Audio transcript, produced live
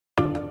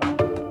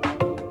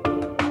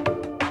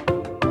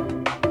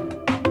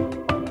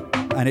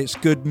And it's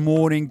good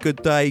morning,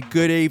 good day,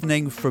 good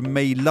evening from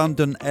me,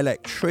 London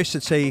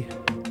Electricity.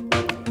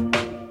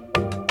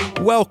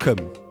 Welcome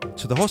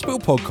to the Hospital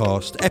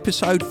Podcast,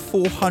 episode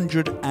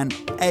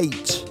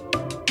 408.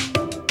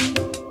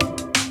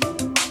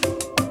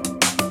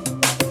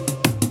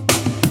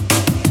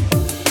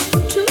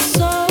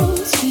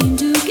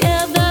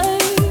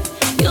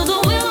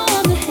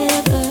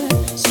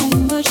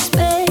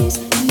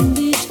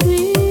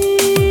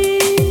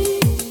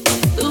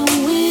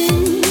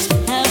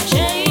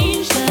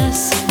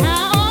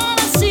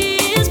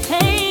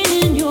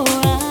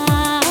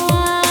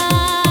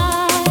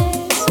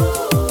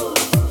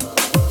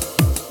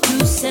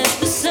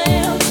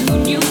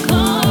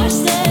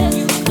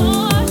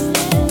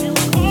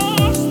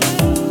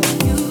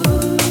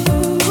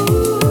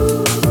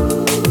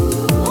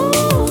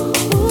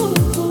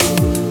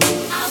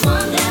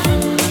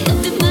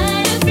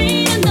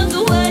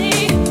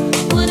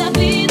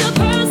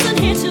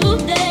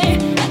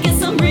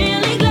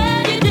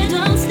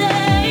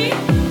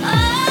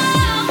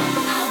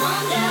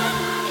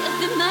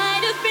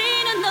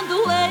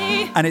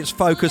 And it's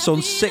focused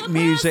on Sick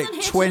Music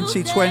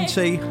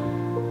 2020.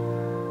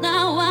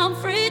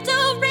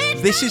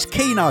 This is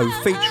Kino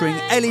featuring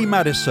Ellie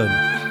Madison.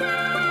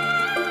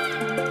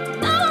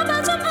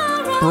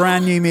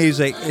 Brand new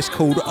music. It's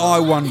called I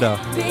Wonder.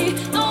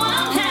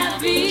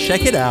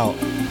 Check it out.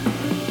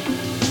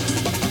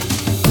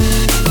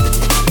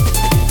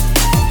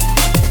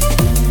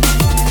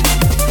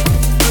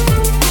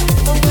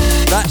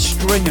 That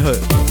string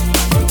hook.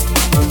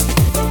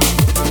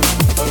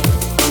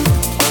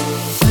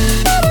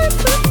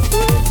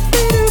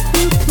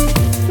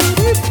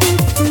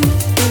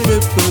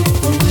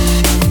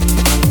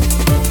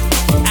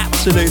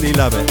 Absolutely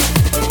love it.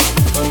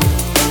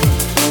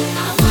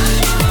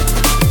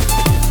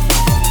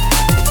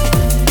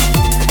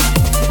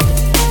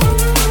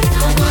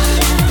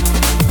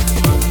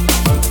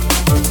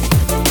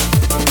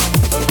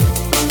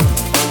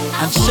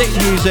 And Sick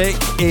Music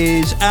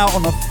is out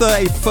on the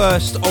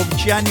 31st of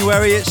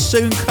January. It's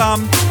soon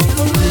come.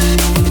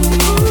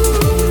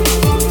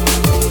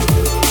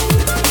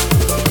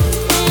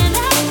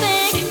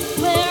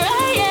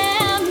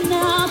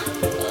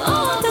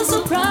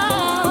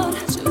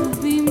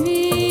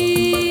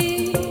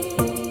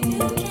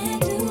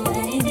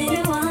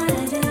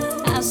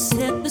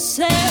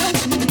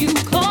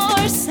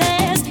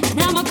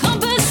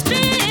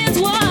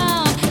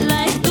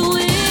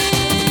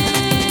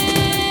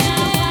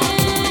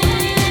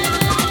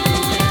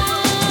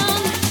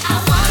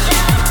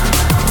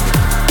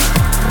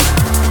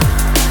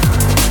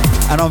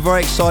 And I'm very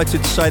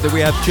excited to say that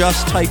we have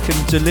just taken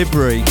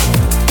delivery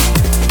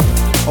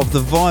of the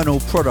vinyl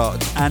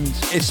product, and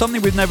it's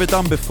something we've never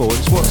done before.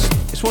 It's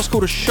what's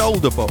called a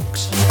shoulder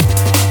box,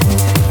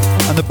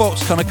 and the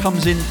box kind of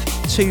comes in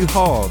two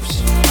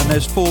halves, and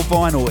there's 4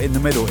 vinyl in the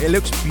middle. It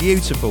looks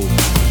beautiful.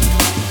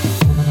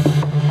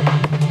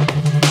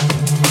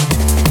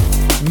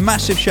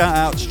 Massive shout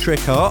out to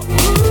Trick Art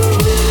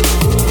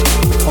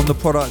on the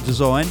product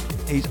design.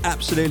 He's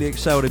absolutely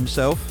excelled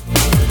himself.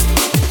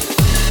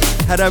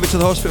 Head over to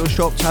the hospital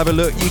shop to have a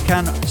look. You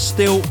can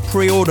still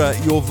pre-order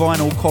your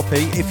vinyl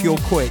copy if you're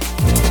quick.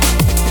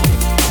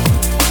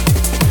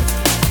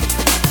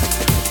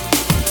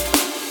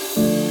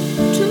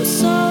 Two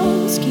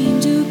souls came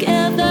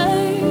together.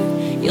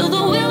 You're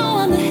the willow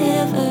and the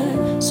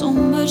heather. So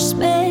much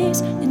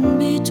space in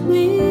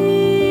between.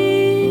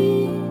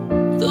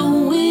 The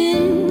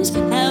winds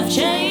have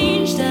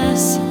changed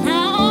us.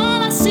 Now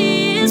all I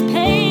see is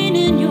pain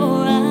in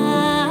your eyes.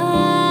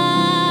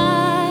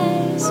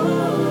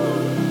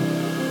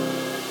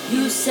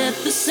 You set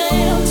the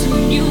sail to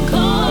new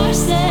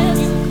courses.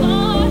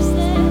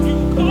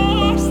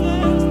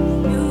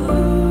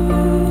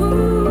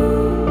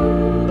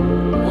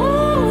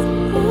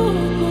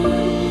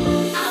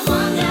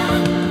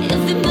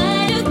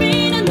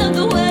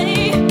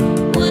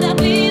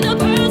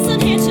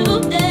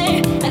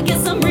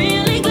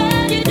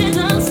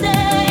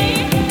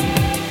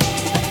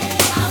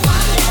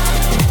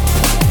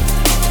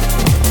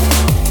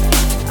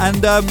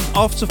 And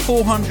after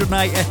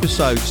 408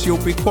 episodes,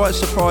 you'll be quite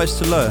surprised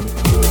to learn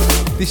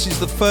this is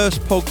the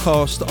first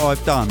podcast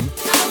I've done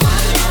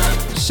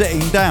sitting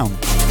down.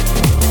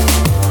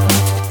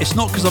 It's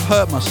not because I've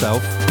hurt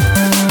myself.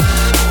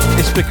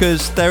 It's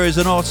because there is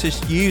an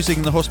artist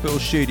using the hospital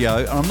studio,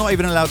 and I'm not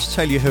even allowed to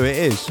tell you who it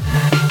is.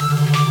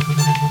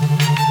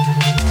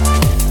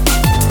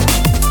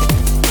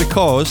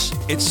 Because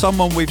it's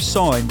someone we've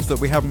signed that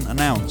we haven't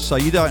announced, so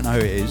you don't know who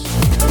it is,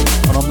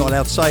 and I'm not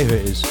allowed to say who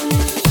it is.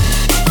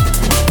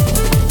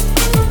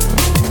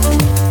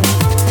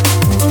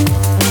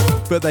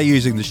 But they're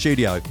using the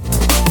studio.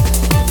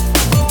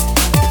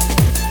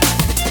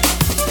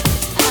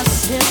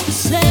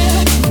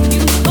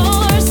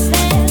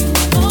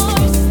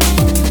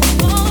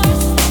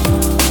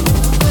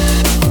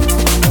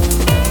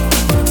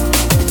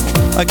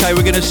 Okay,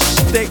 we're going to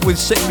stick with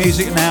Sick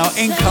Music now.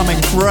 Incoming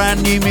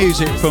brand new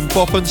music from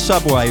Bop and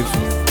Subwave.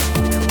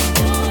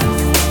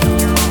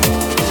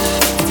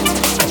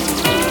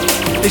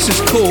 This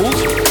is called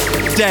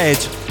Dead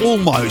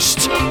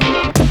Almost.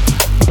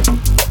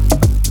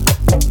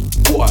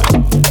 What?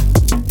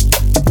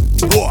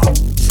 What?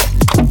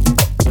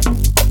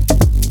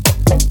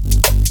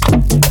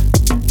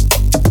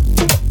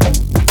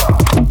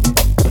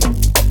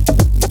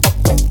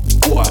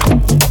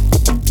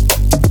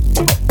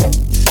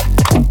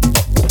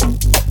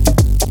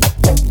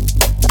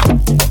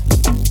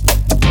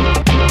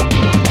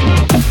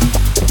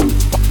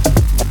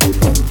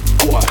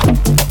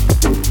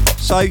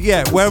 So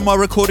yeah, where am I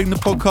recording the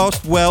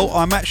podcast? Well,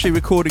 I'm actually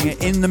recording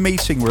it in the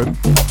meeting room.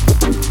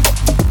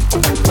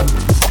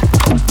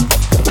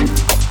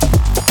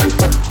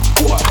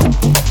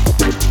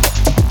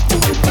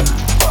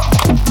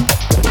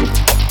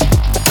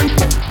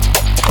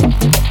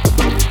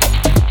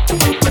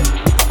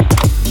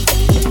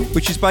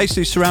 Which is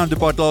basically surrounded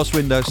by glass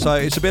windows, so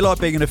it's a bit like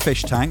being in a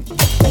fish tank.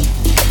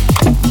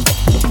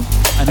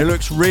 And it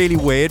looks really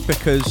weird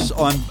because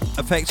I'm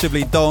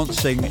effectively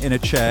dancing in a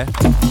chair.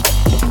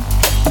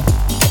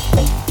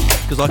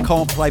 Because I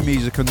can't play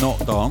music and not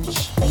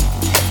dance.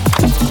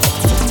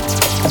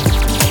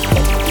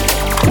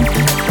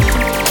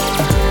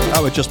 That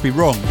would just be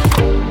wrong.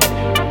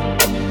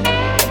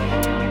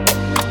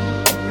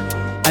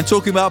 And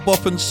talking about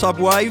Bop and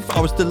Subwave,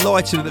 I was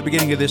delighted at the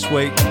beginning of this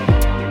week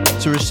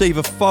to receive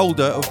a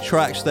folder of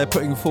tracks they're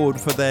putting forward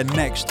for their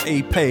next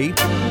EP,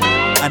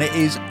 and it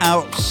is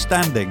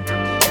outstanding.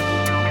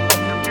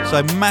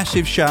 So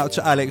massive shout out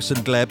to Alex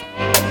and Gleb.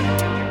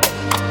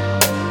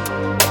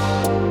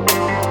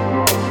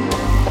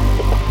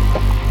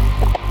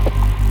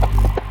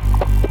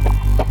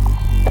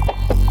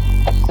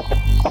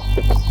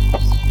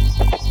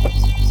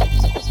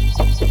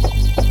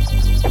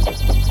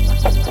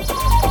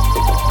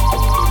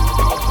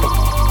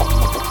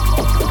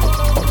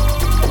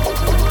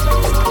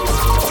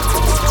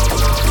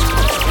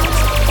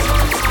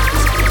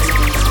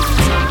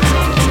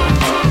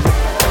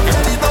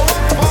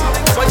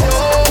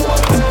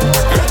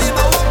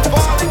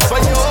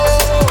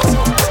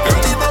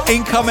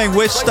 Incoming,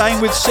 we're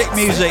staying with sick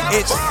music.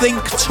 It's Think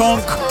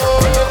Tonk.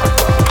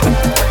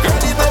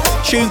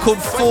 Tune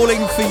called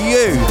Falling For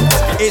You.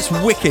 It's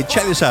wicked.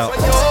 Check this out.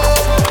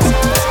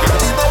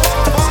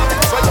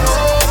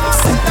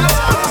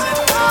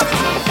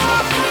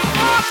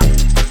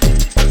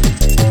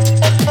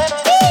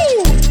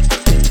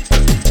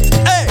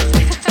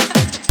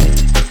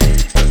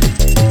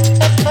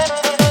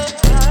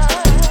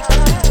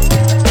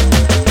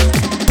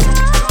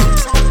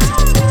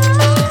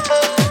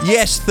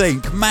 Yes,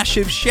 Think.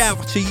 Massive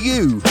shout to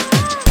you.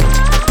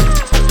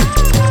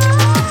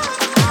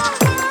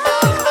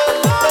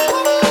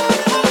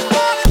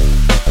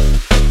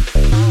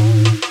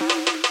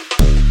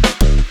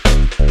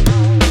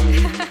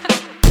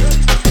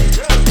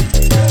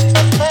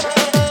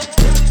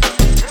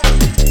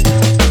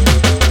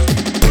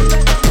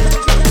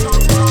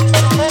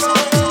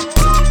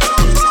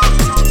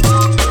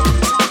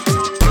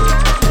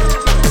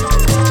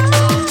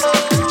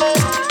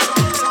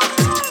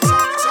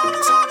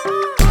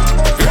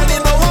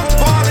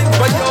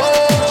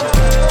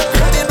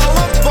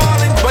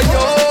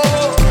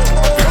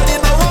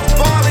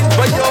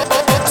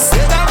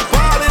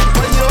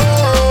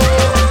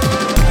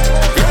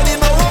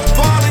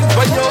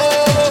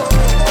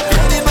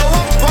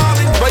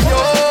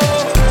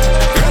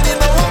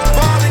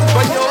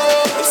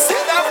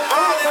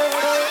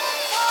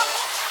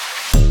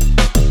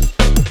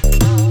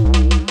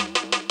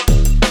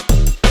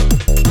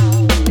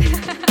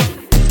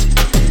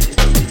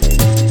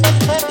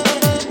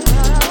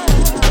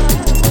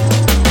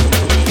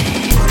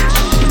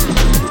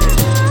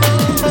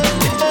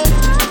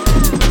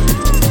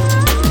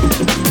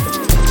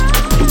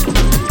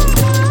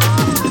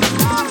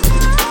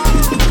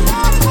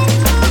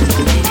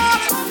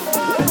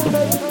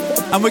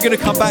 And we're going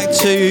to come back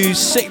to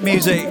sick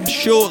music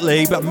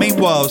shortly, but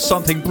meanwhile,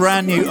 something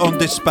brand new on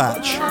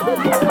Dispatch.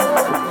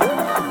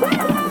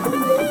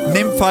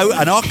 Nympho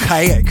and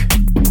Archaic.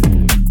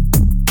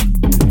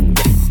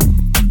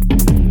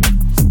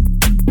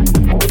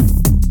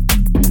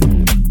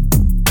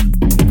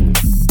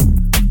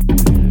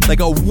 They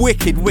got a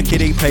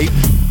wicked EP.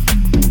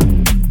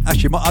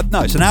 Actually,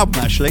 no, it's an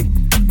album actually.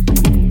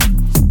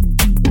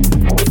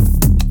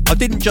 I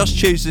didn't just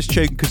choose this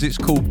tune because it's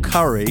called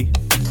Curry,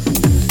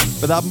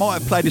 but that might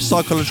have played a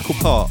psychological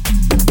part.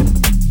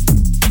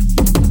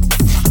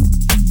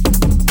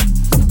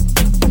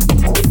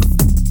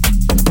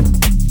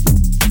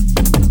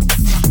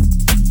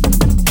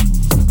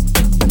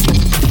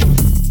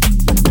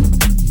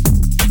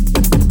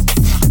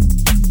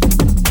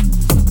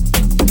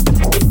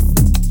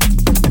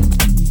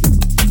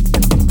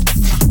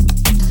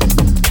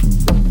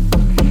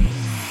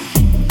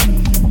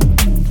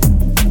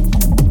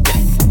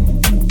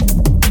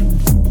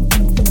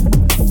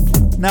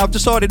 Now, I've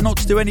decided not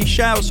to do any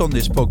shouts on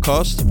this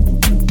podcast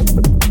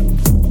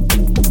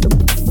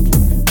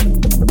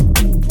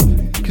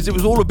because it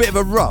was all a bit of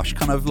a rush,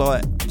 kind of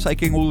like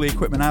taking all the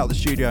equipment out of the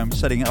studio and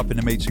setting it up in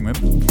the meeting room.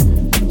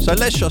 So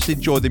let's just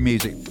enjoy the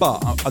music.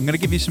 But I'm going to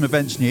give you some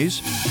events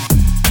news.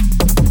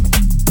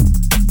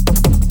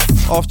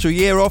 After a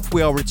year off,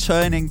 we are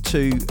returning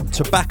to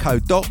Tobacco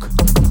Dock,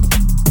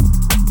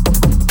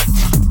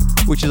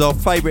 which is our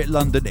favourite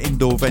London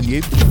indoor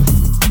venue.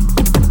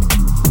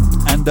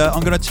 And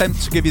I'm going to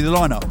attempt to give you the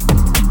lineup.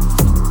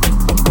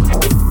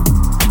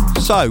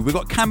 So, we've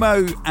got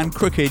Camo and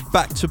Crooked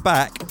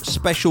back-to-back,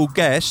 special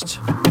guest.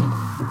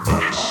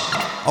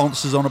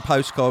 Answers on a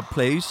postcard,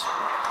 please.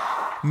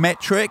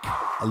 Metric,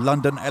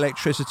 London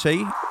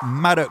Electricity.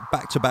 Maddock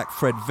back-to-back,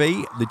 Fred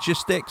V.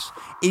 Logistics.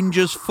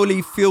 Inja's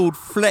Fully Fueled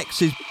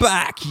Flex is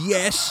back,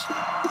 yes.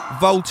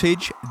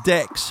 Voltage,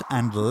 Dex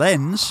and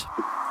Lens.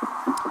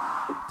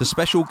 The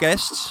special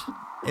guests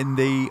in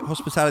the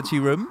hospitality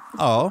room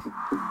are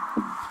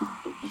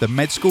the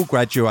med school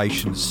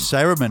graduation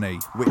ceremony,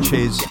 which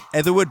is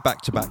Etherwood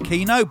back-to-back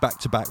Keno,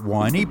 back-to-back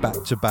Winey,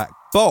 back-to-back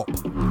Bop.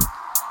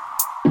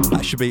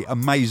 That should be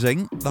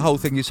amazing. The whole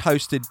thing is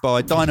hosted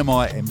by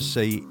Dynamite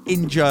MC,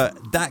 Inja,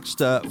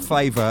 Daxter,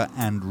 Favour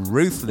and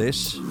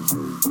Ruthless.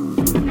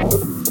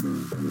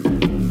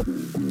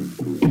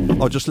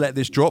 I'll just let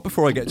this drop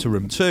before I get to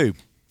room 2.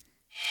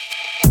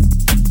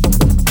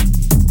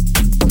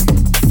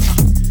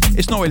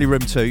 It's not really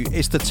room 2,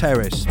 it's the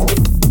terrace.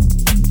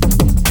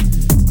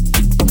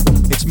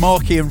 It's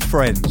Marky and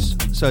Friends.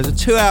 So it's a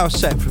 2-hour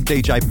set from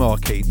DJ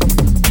Marky.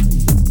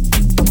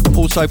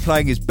 Also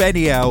playing is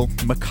Benny L,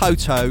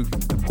 Makoto,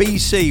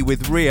 BC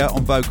with Rhea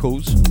on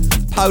vocals,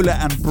 Polar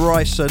and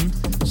Bryson,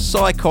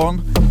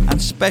 Psycon,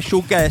 and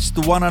special guest,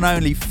 the one and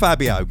only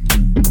Fabio.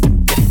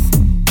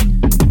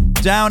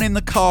 Down in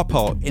the car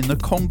park, in the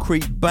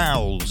concrete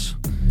bowels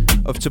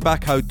of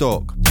Tobacco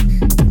Dock,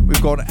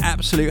 we've got an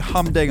absolute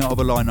humdinger of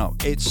a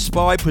lineup. It's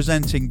Spy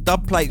presenting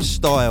Dubplate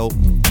Style,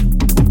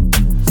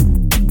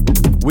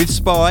 with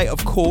Spy,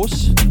 of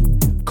course,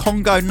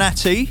 Congo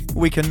Natty,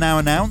 we can now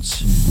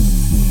announce,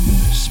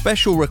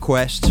 Special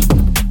Request,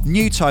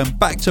 Newtone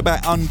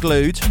back-to-back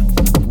Unglued,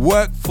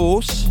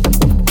 Workforce,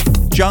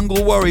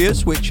 Jungle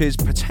Warriors, which is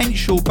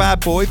Potential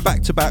Bad Boy,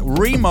 back-to-back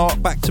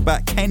Remark,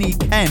 back-to-back Kenny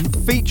Ken,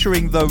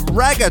 featuring the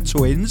Ragga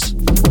Twins,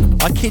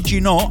 I kid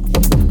you not,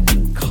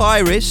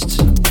 Kyrist,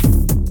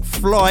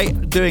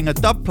 Flight doing a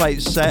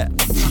dubplate set,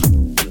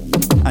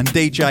 and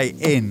DJ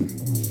In.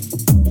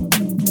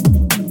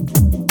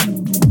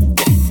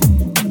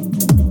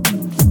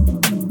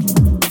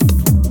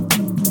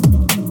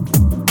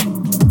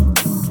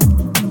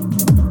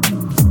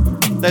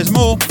 There's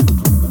more.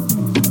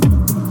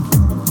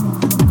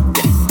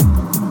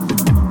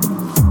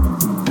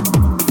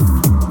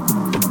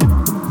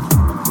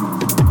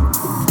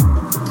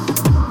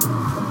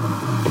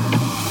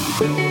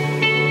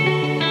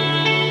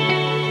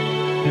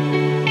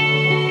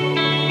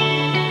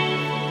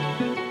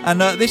 And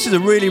this is a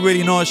really,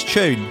 really nice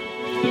tune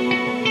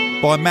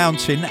by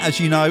Mountain, as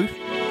you know.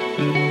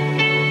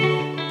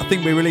 I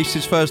think we released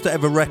his first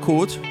ever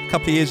record a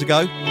couple of years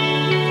ago.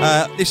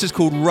 This is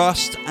called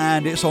Rust,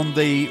 and it's on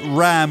the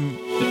Ram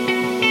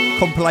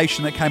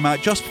compilation that came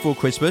out just before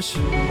Christmas.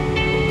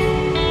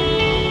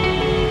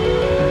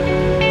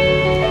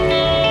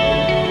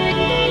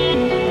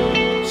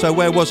 So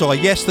where was I?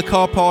 Yes, the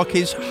car park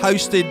is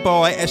hosted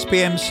by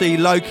SPMC,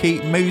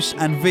 Loki, Moose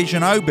and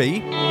Vision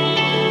Obi.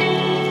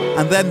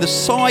 And then the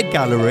side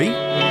gallery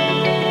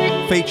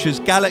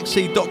features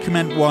Galaxy,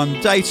 Document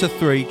 1, Data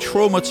 3,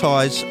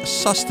 Traumatize,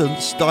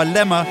 Sustance,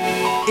 Dilemma,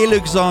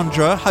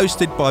 Alexandra,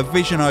 hosted by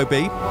Vision OB.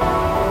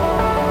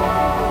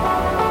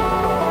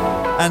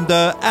 And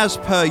as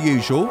per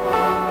usual,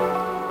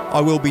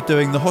 I will be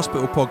doing the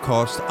hospital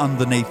podcast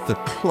underneath the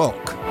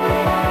clock.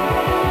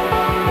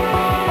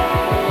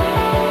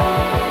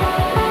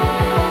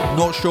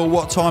 Not sure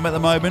what time at the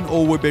moment,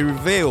 all will be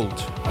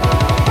revealed.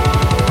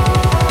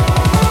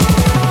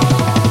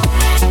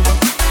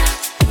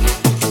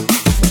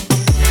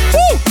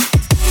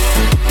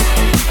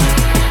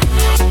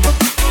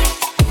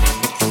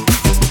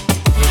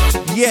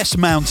 Yes,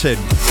 Mountain.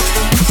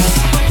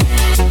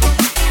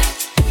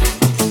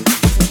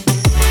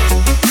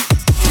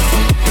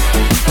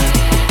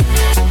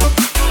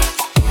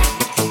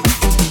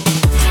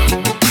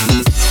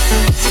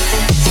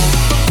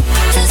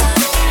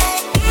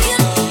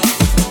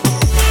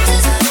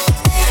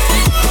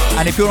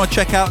 And if you want to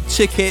check out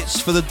tickets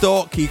for the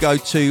dock, you go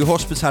to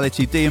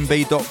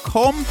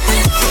hospitalitydnb.com,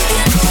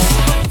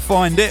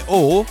 find it,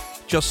 or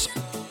just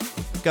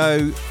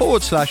go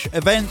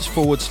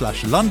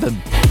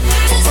 /events/London.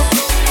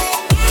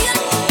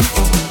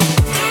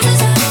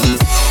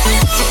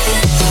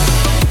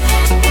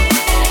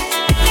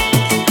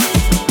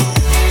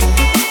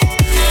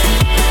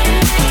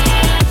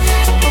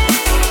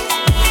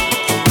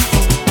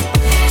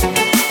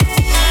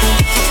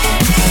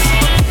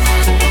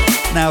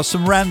 Now,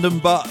 some random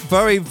but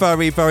very,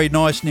 very, very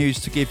nice news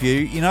to give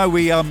you. You know,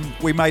 we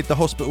made the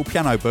hospital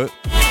piano book.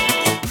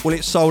 Well,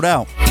 it's sold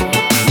out.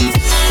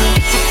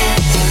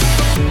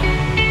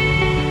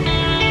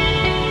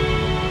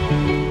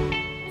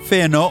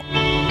 Fear not.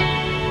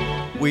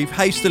 We've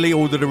hastily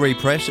ordered a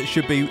repress. It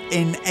should be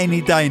in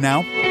any day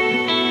now.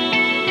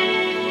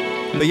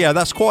 But yeah,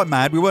 that's quite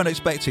mad. We weren't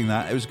expecting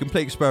that. It was a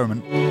complete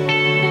experiment.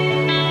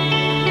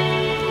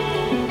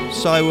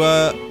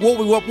 So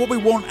what we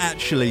want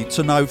actually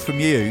to know from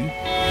you,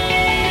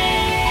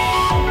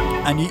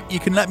 and you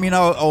can let me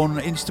know on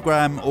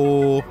Instagram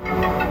or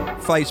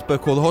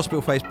Facebook or the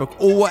hospital Facebook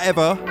or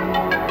whatever.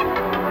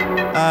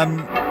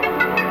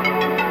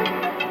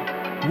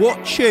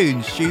 What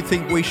tunes do you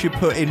think we should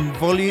put in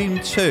volume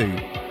 2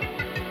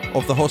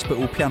 of the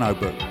hospital piano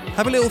book?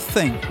 Have a little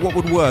think what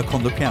would work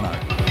on the piano.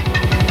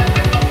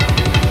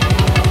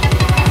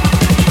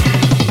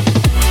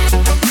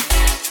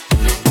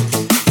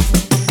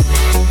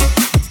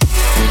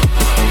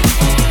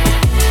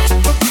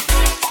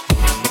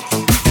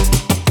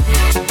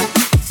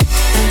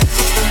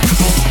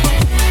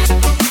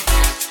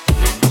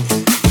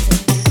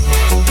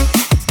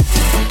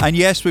 And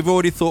yes, we've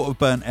already thought of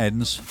Burnt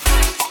Ends.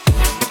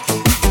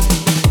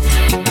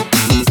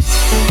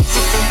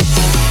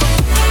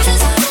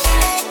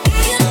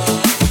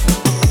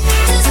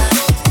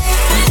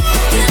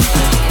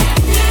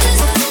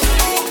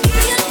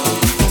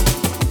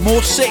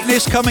 More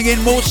sickness coming in,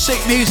 more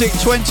sick music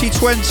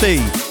 2020.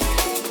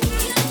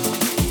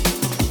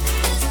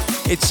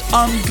 It's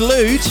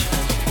Unglued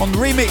on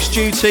remix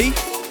duty.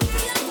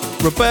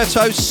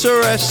 Roberto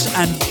Suarez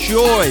and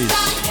Joys.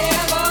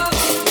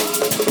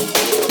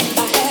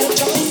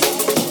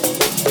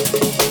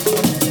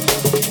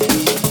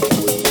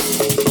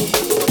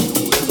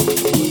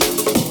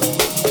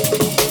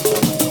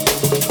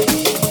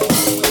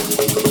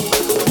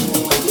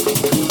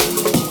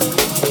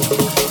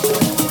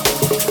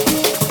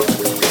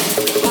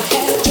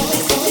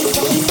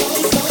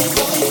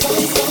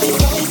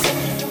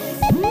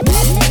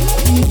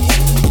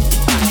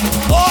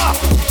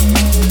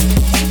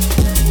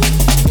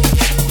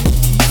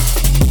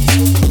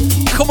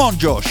 Come on,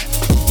 Josh.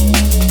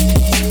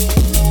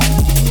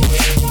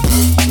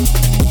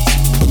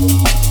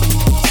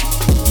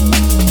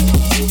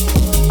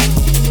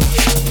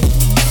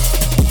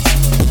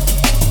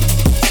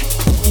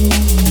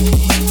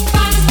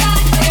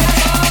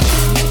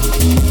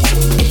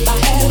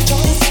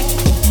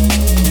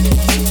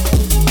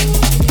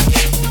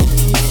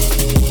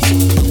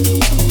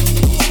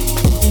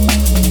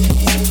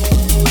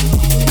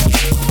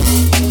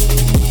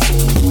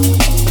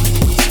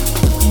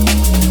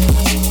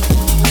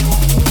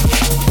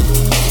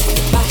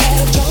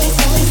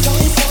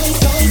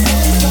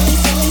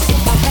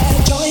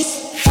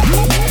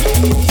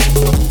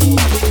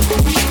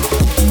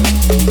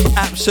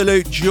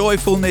 Absolute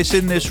joyfulness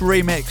in this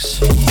remix.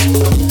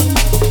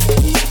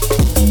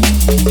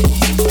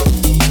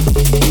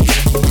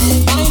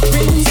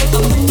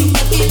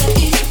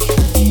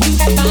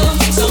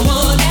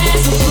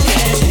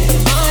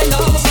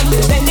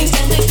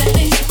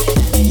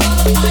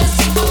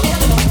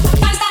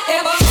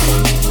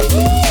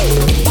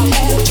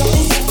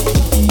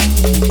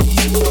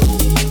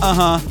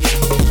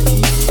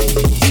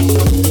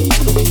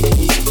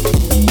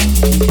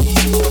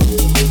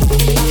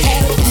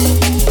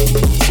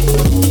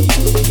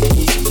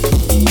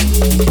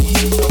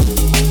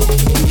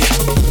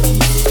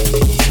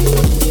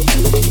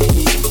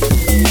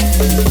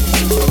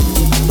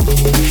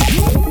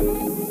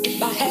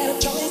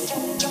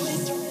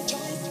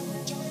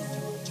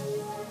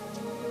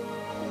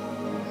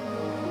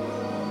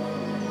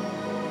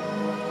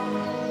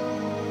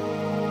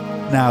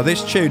 Now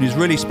this tune is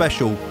really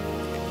special.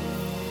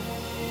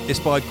 It's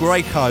by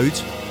Grey Code.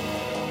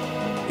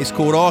 It's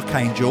called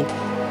Archangel.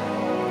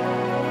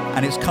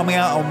 And it's coming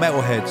out on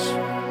Metalheads.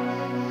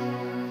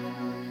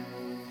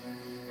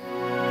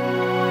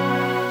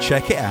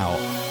 Check it out.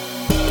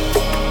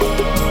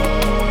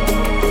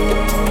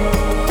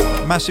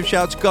 Massive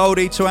shout to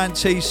Goldie, to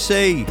Auntie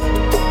C,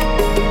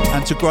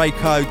 and to Grey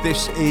Code.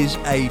 This is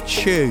a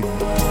tune.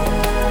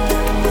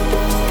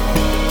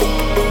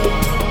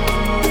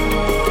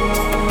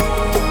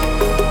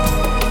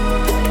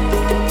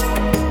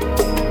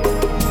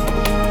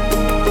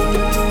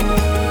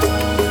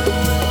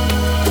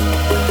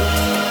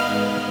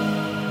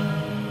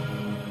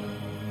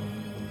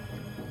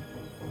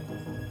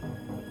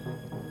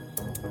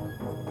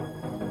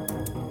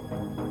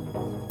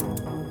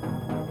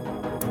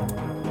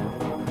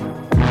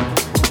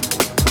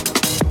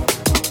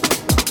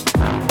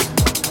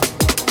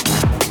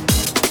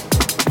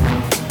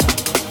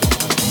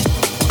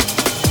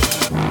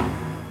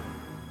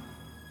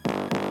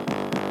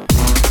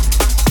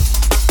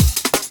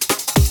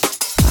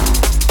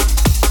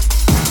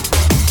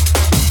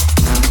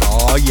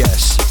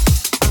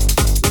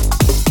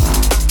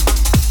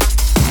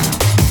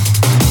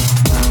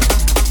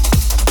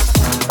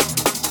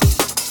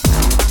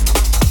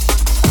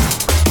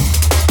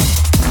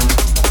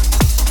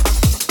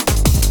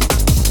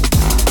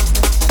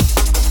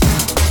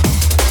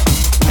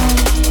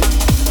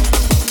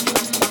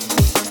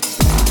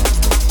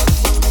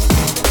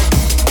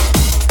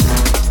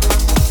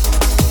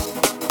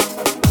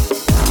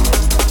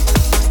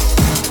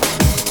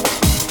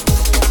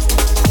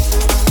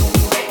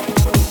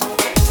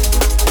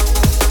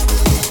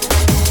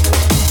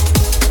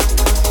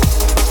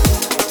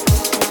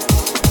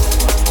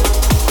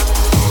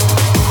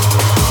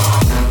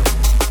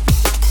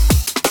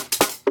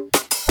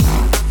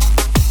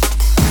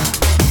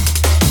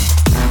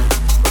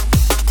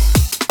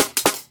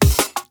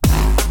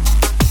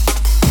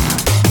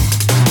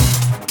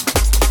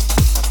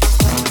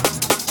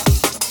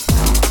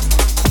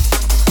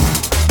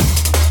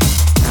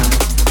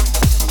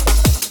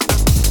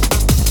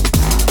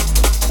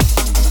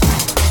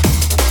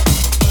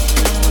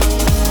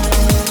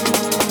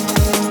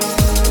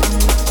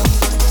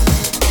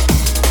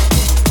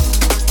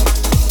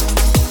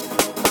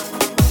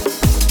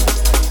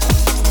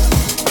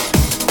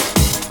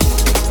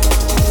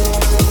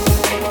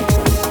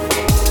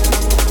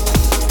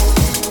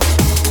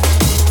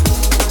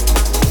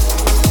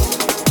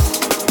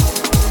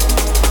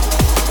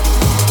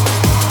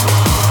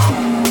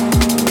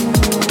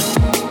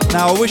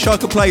 Now, I wish I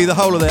could play you the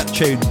whole of that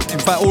tune. In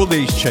fact, all of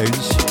these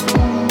tunes.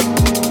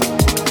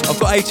 I've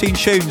got 18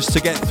 tunes to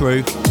get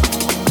through,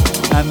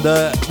 and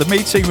the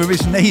meeting room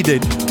is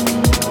needed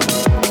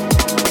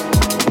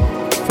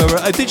for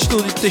a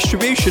digital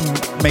distribution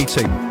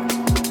meeting.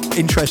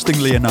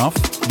 Interestingly enough,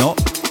 not.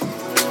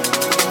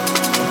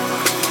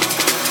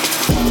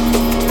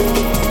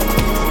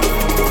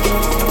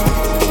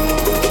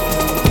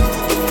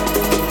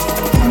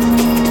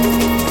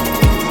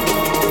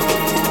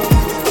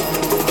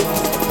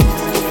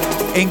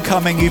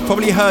 Incoming, you've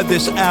probably heard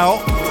this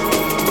out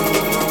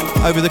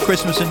over the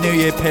Christmas and New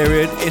Year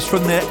period. It's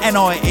from the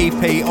NI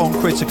EP on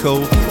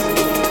Critical.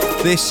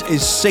 This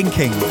is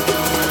Sinking.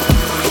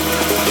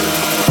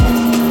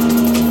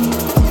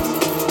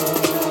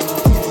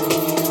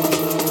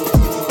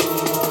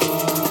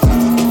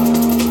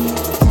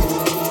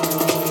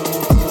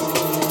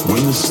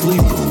 When the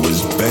sleeper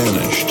was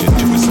banished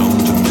into his own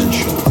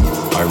dimension,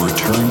 I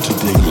returned to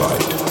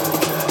daylight.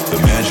 The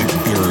magic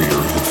barrier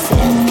had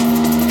fallen.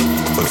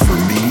 But for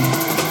me,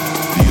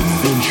 the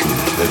adventure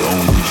had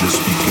only just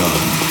begun.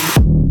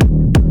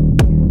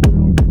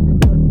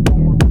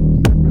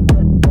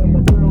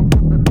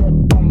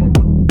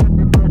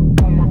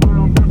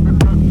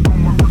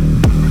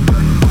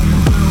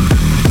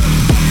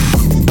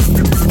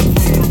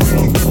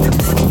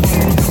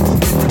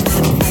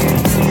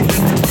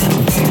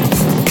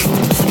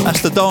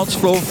 That's the dance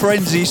floor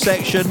frenzy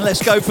section.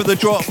 Let's go for the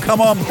drop.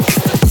 Come on.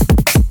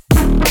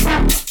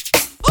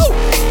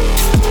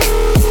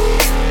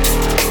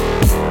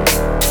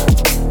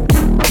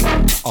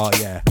 Oh,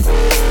 yeah.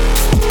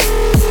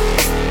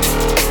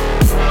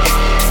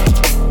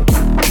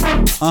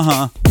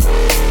 Uh-huh.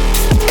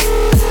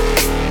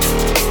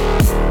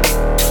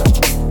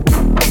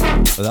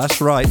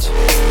 That's right.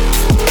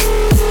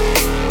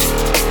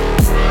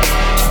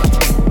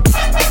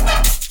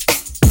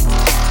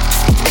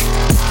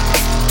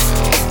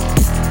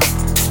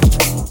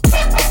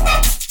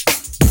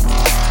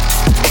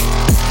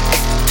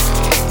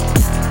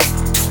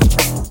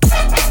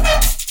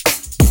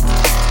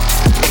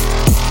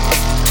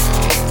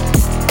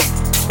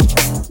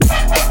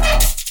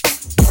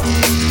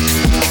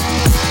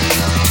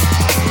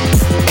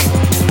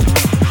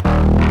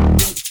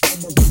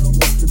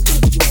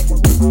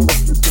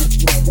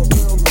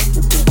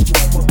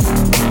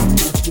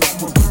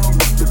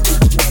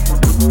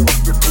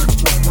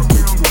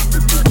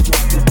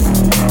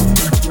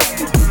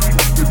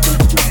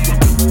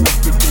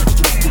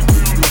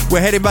 We're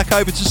heading back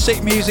over to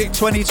Sick Music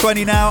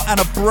 2020 now, and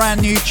a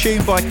brand new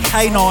tune by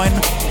K9.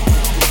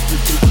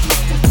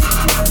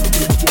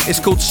 It's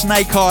called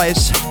Snake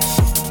Eyes.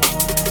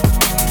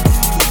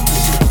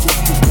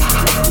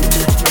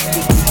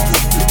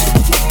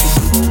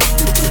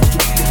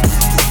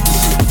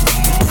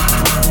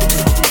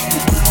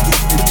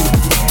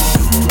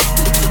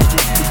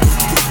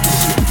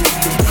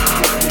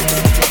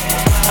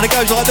 And it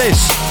goes like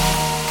this.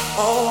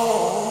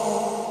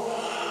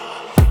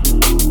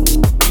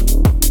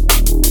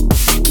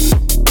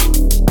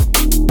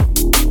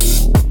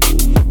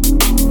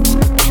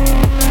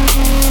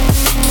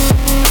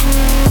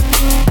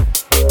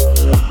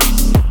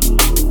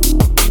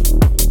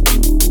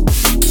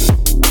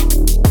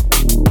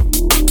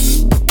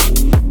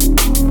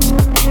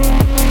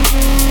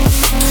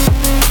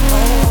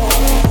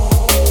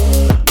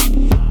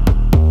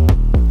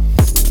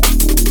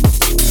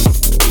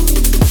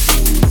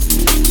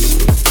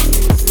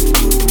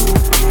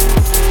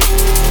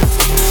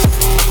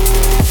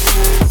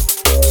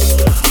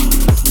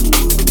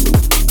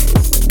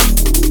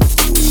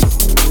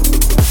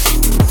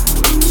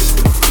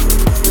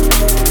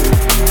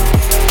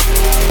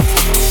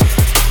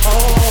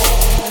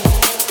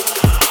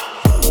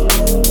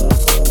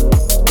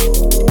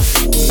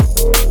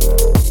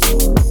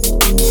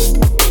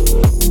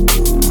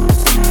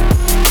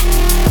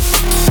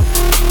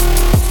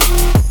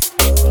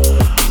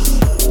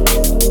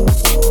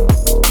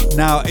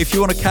 If you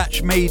want to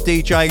catch me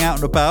DJing out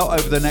and about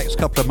over the next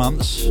couple of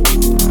months,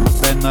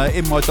 then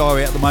in my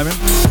diary at the moment,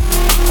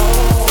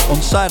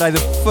 on Saturday the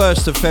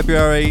 1st of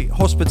February,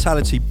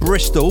 Hospitality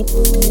Bristol.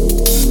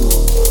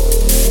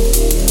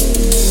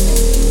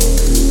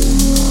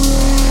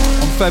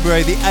 On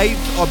February the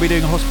 8th, I'll be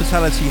doing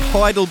Hospitality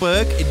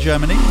Heidelberg in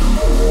Germany.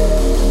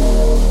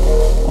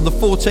 On the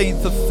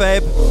 14th of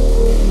Feb,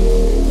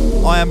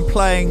 I am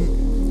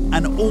playing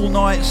an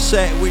all-night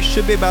set which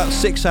should be about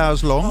 6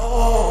 hours long.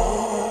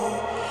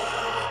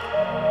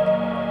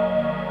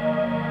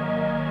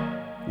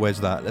 Where's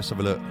that? Let's have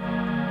a look.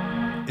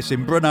 It's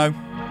in Brno,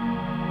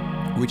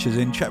 which is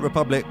in Czech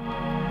Republic,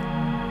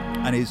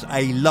 and is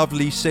a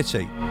lovely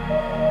city.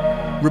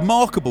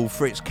 Remarkable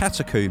for its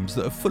catacombs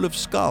that are full of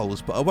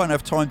skulls, but I won't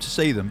have time to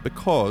see them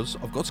because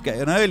I've got to get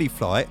an early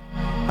flight,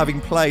 having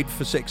played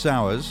for 6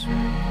 hours,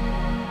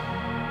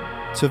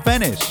 to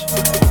Venice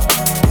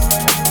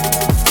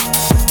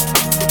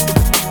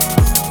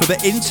for the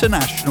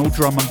International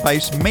Drum and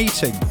Bass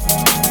meeting.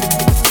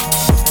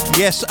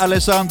 Yes,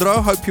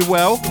 Alessandro, hope you're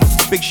well.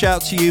 Big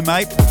shout to you,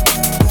 mate.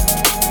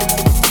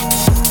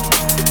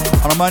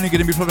 And I'm only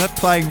going to be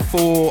playing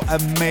for a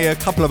mere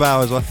couple of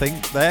hours, I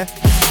think, there.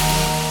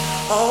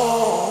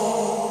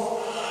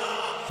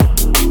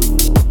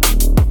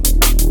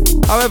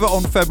 However,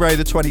 on February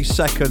the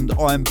 22nd,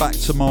 I am back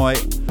to my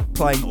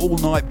playing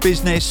all-night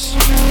business.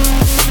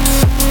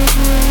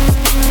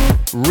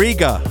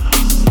 Riga,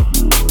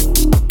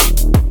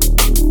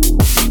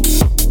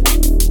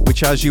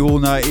 which, as you all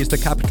know, is the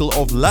capital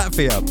of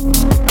Latvia.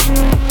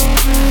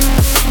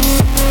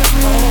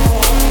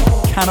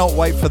 Cannot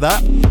wait for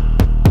that.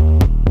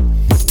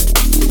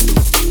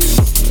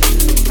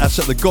 That's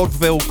at the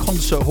Godville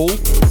Concert Hall.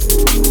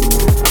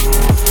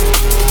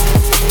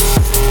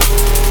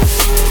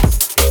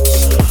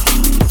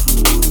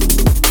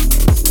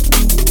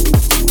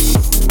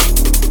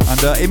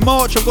 And in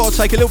March, I've got to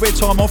take a little bit of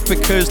time off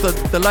because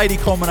the Lady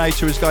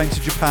Combinator is going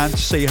to Japan to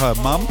see her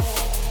mum.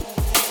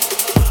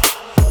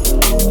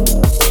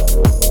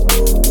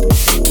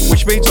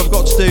 Which means I've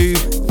got to do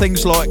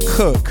things like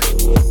cook.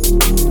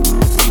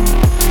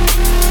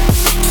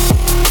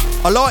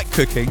 I like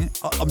cooking,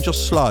 I'm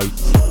just slow.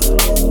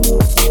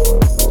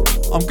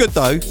 I'm good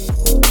though.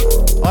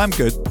 I am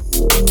good.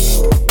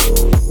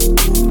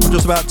 I'm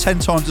just about 10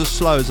 times as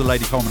slow as the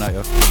Lady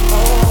Combinator.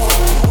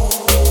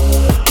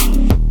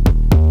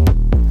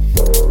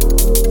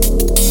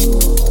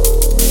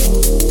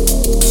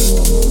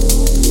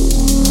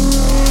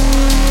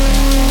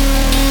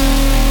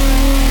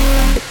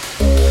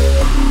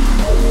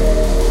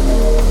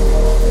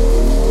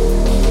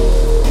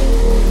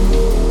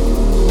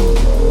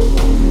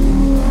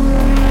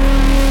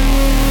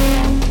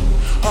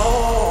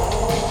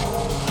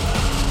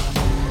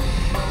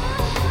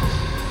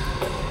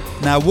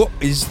 Now, what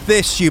is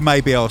this, you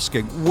may be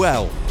asking?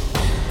 Well,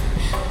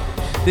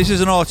 this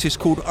is an artist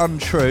called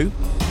Untrue.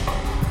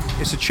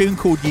 It's a tune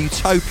called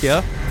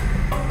Utopia,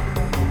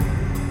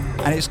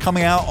 and it's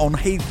coming out on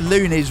Heath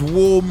Looney's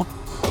Warm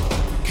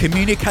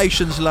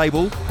Communications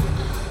label,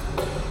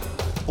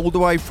 all the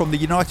way from the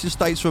United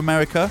States of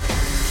America.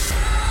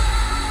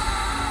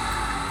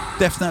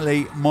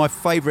 Definitely my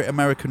favourite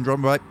American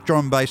drum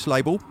and bass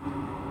label.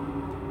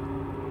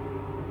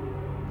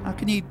 How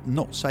can you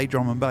not say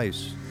drum and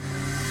bass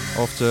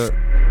after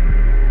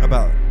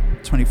about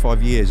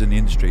 25 years in the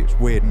industry? It's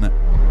weird, isn't it?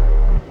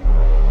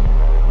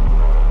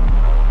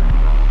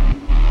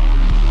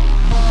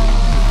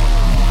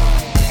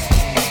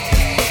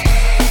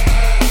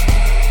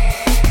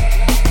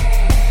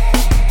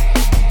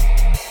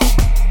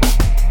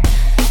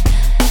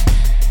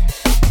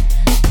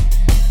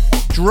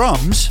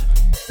 Drums?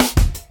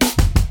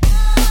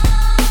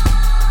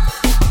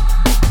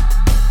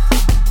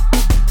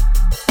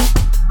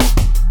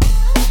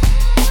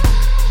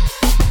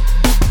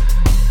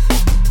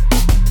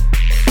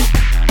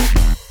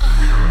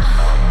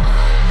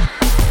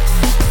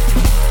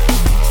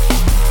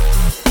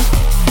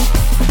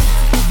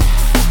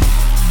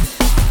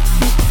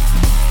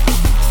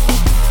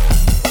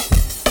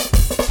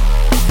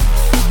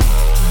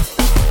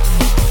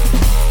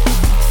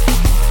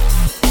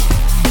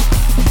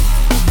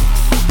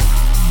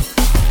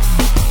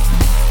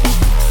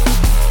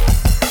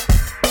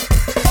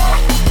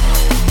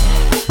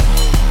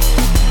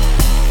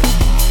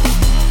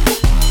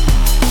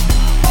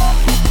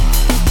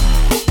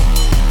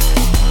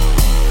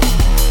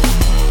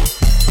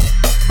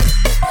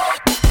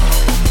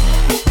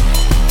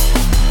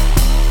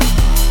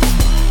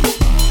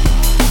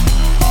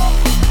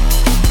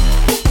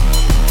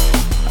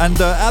 And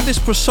at this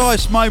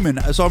precise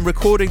moment, as I'm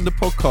recording the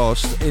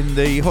podcast in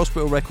the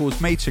Hospital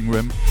Records meeting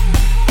room,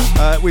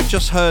 we've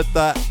just heard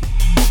that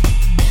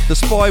the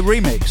Spy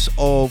remix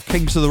of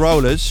Kings of the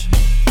Rollers,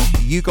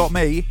 You Got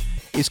Me,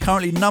 is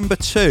currently number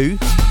 2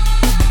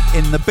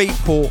 in the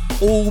Beatport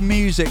All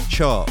Music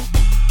chart.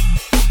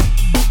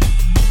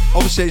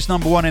 Obviously, it's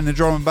number 1 in the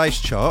drum and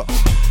bass chart.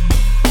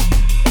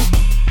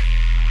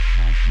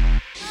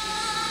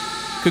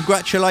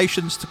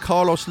 Congratulations to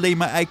Carlos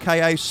Lima,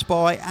 aka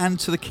Spy, and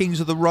to the Kings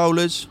of the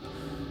Rollers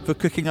for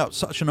cooking up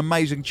such an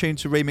amazing tune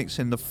to remix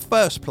in the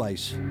first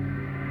place.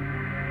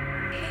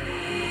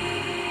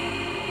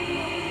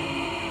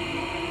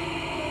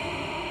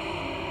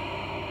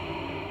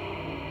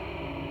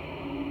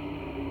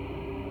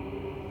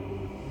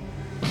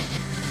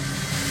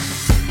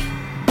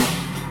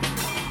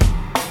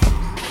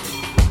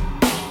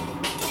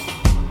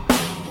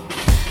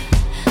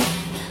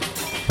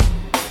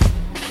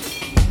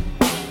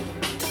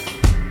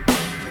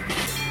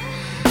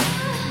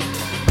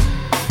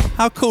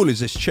 How cool is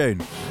this tune?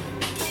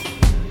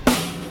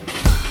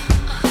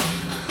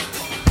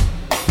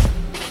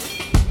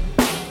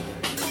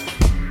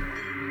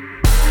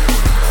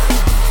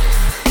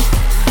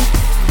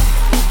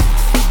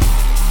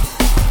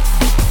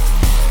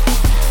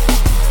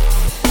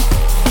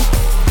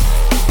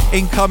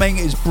 Incoming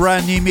is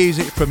brand new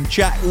music from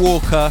Jack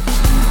Walker,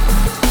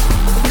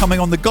 coming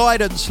on the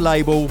Guidance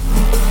label.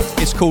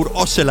 It's called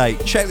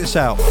Oscillate. Check this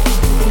out.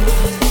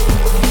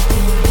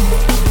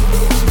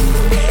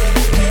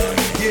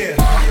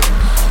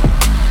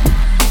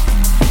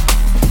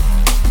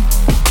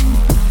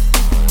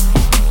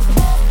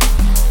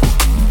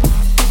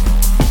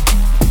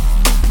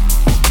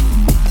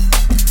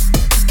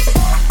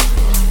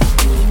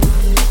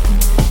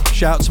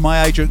 Shout to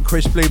my agent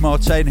Chris Blue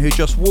Martin, who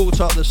just walked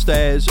up the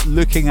stairs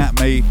looking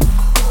at me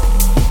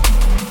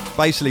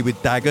basically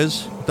with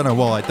daggers. Don't know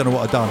why, don't know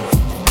what I've done.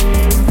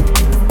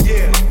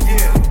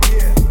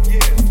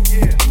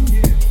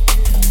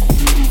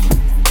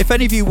 If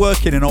any of you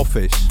work in an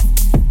office,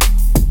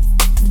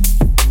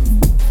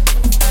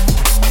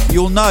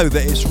 you'll know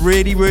that it's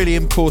really, really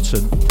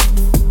important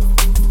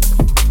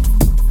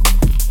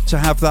to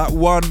have that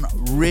one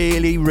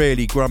really,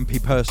 really grumpy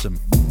person.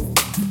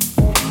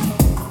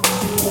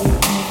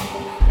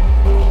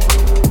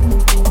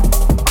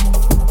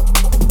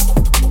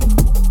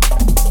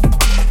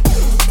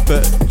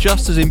 But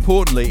just as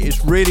importantly,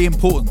 it's really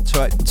important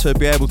to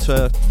be able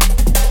to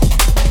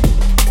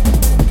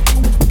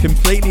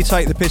completely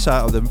take the piss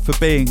out of them for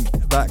being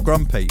that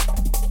grumpy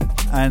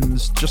and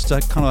just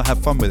to kind of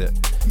have fun with it.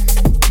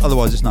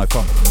 Otherwise, it's no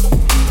fun.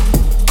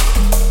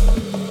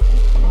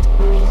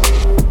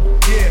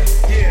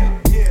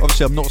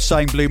 Obviously, I'm not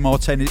saying Blue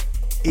Martin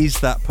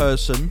is that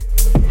person,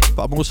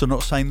 but I'm also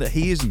not saying that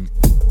he isn't.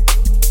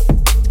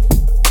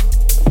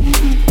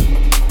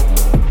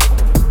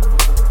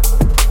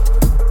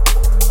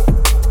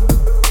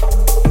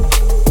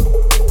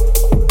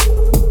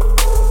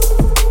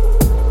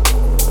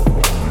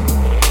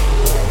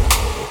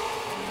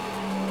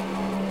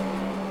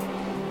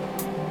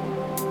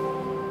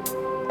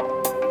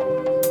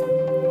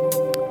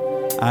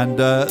 And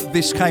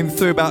this came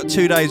through about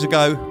 2 days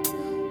ago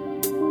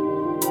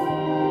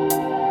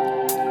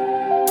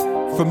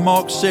from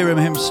Mark Serum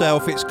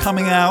himself. It's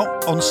coming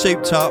out on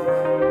Souped Up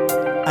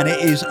and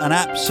it is an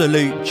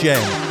absolute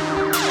gem.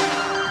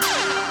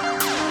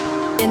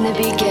 In the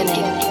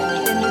beginning,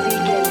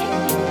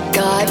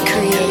 God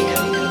created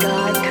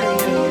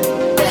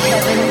the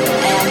heaven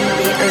and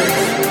the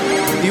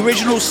earth. The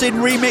original Sin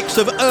remix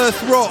of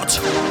Earth Rot.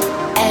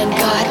 And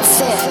God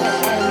said,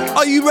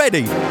 are you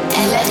ready?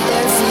 And let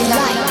there be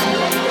light.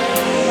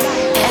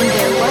 And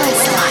there was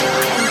light.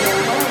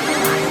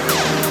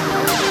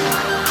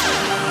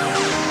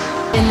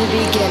 In the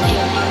beginning.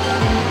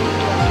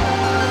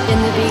 In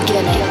the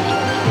beginning.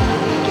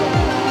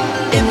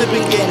 In the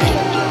beginning.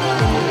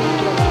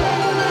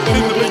 In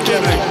the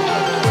beginning.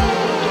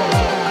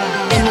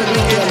 In the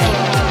beginning.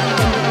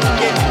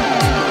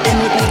 In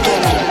the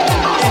beginning.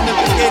 In the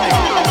beginning.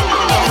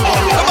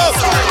 Come on!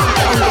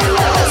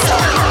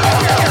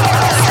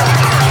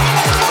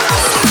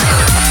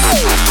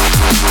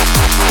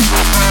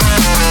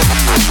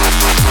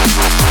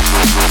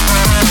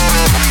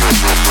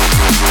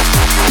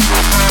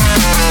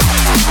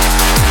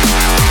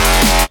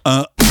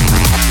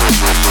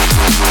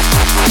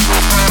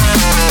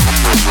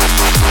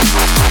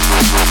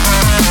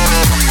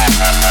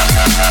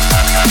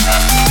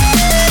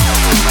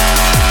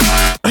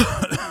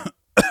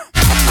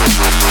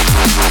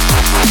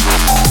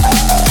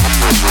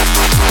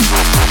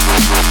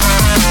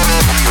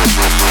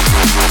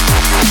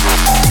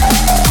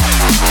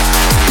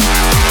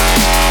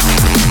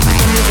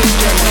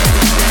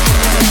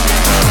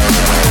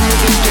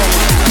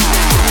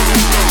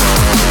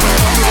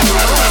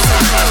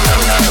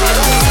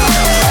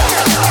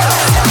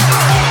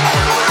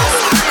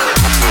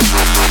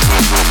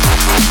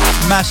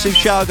 Massive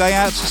shout going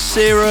out to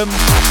Serum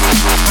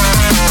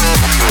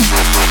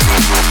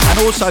and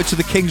also to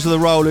the Kings of the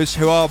Rollers,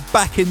 who are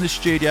back in the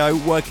studio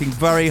working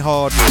very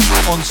hard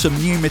on some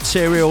new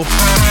material.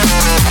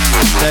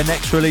 Their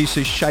next release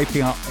is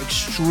shaping up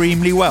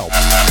extremely well.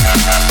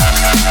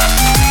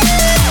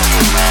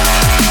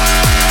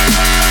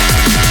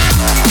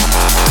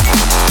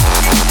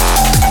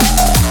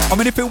 I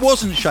mean, if it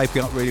wasn't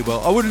shaping up really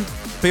well, I wouldn't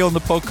be on the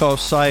podcast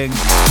saying,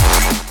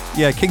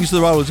 yeah, Kings of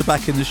the Rollers are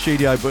back in the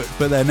studio, but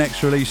their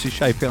next release is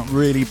shaping up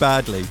really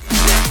badly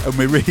and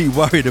we're really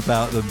worried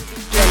about them.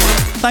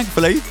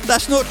 Thankfully,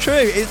 that's not true.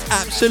 It's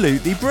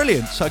absolutely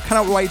brilliant, so I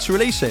cannot wait to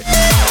release it.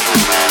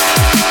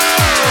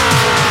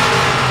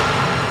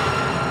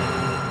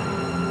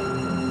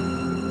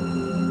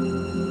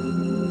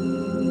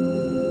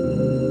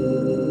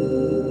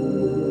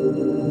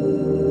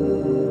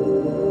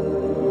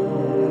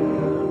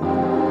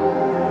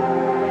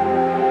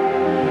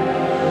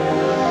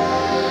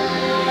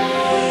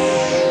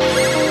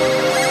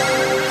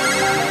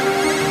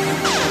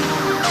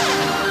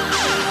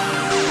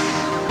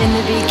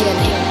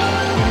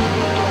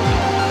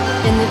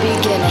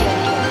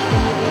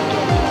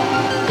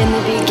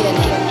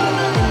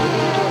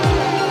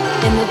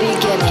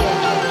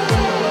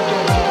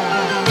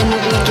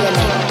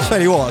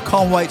 Tell you what, I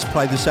can't wait to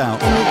play this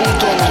out.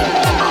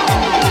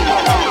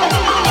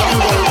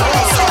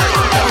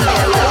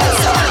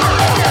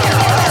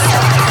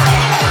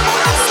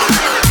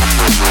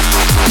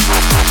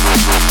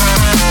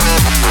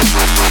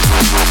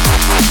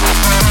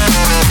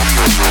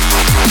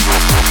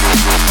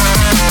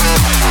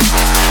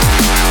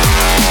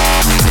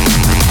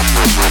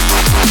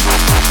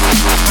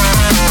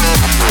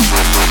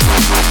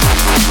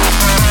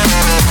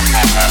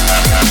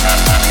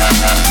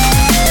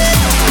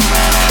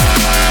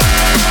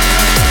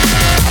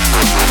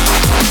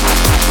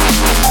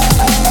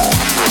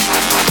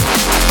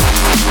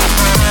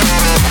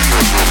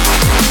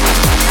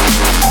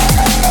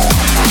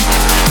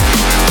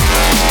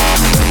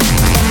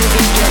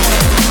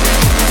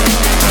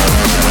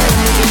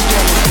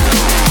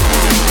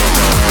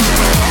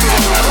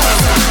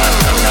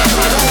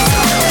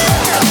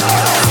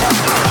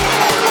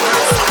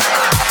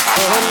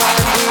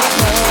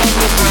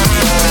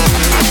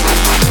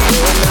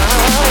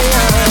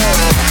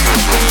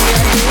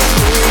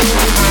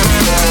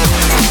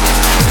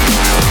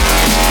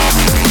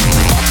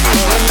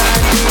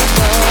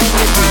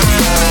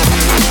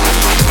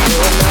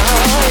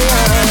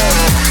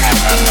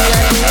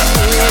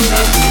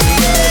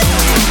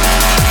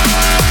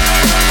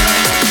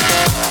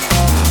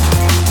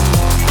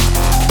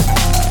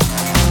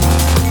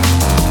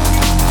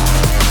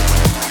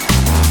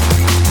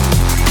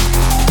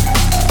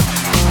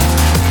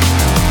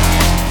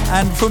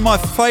 from my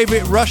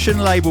favourite Russian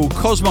label,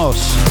 Cosmos.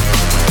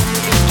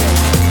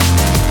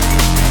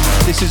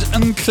 This is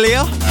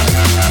Unclear.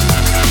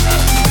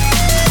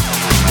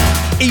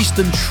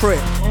 Eastern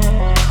Trip.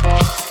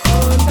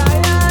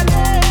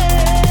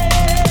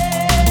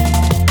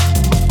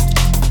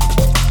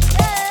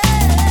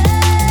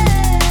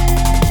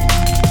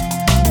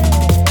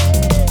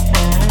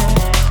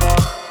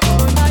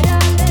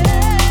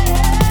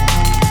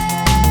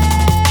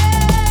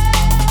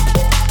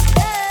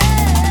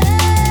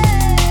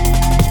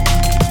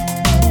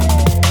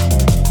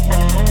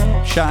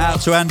 Shout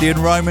out to Andy and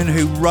Roman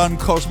who run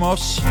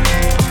Cosmos.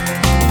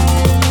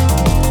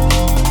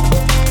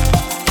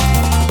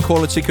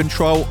 Quality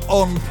control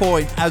on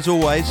point as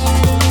always.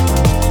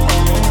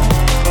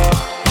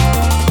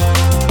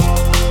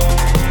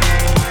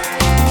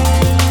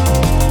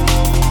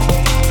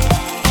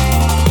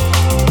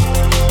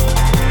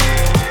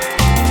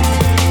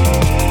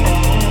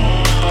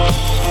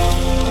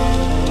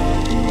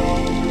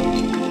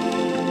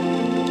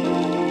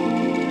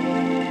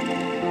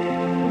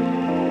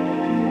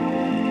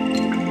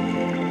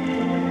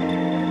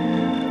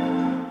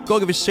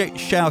 Gotta give a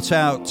shout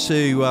out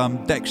to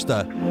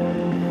Dexter,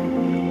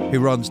 who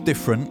runs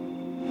Different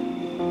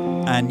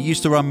and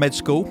used to run Med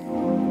School.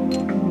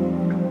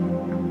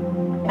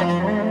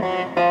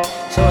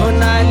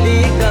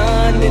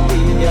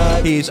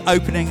 He is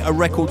opening a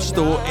record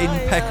store in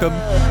Peckham.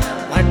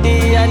 I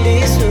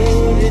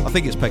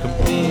think it's Peckham.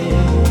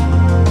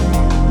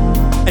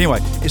 Anyway,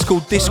 it's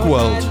called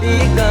Discworld.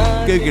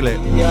 Google it.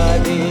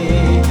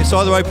 It's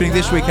either opening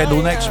this weekend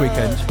or next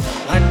weekend.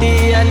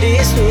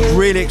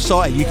 Really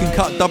exciting. You can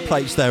cut dub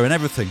plates there and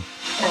everything.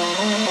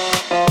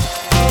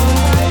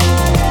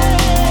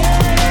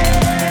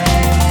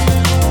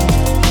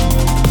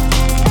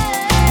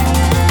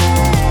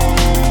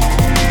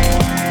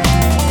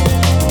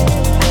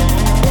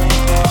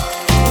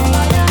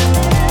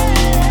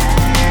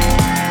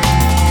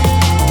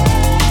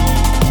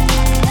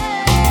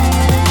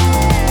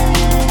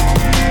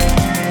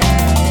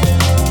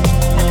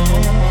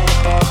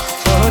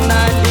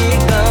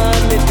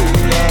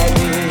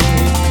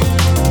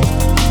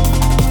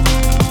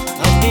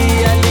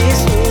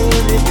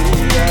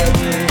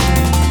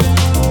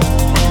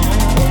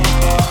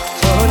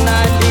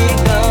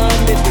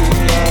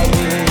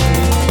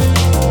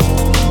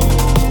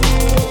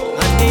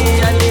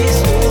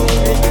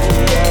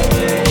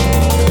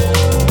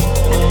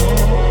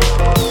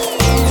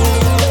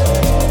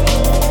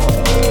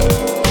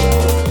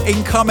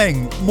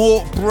 Incoming,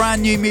 more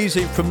brand new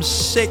music from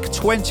Sick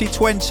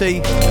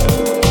 2020.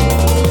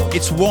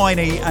 It's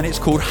whiny and it's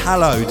called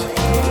Hallowed.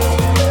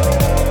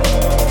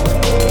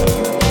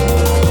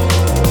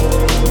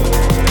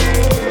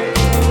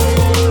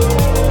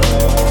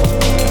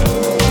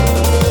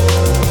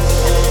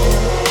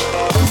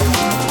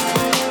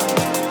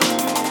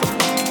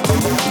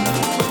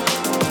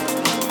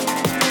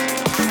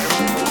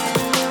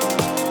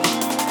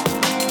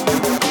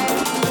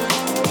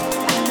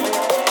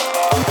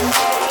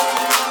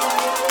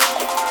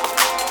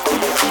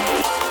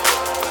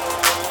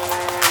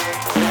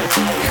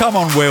 Come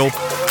on, Will.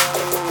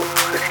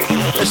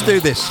 Let's do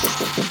this.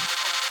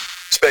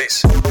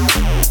 Space.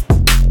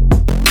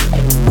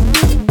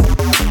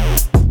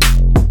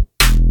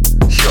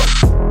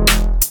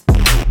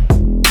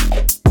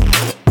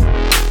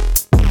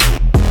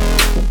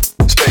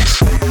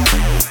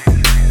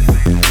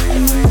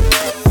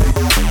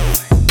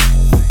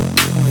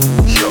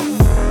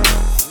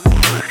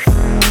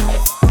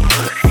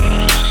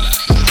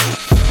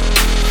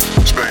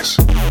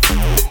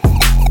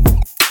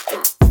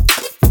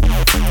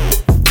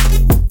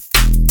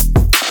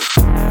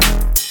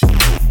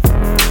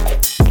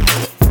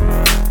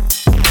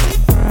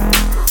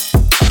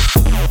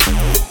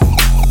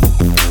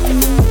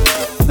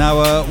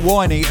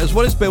 Whiny, as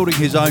well as building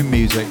his own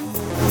music,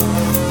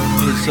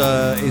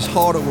 is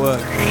hard at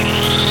work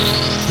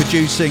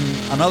producing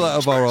another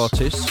of our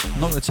artists. I'm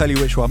not going to tell you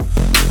which one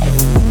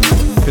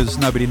because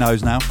nobody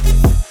knows now.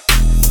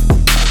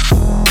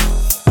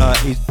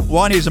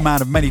 Whiny is a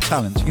man of many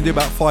talents. He can do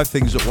about 5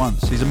 things at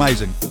once. He's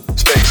amazing.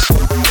 Space.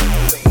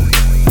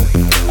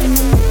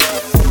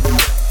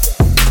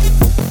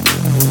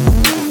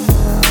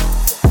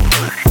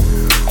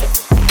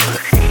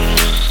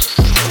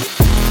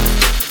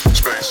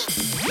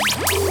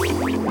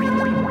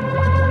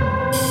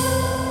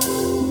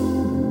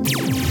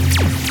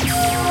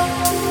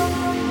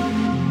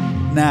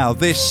 Now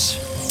this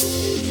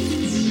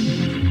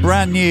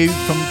brand new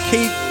from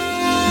Key.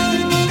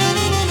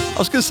 I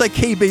was going to say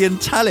Kibi and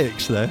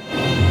Talix there.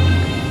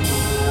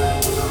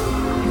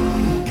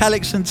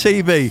 Calix and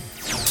TV.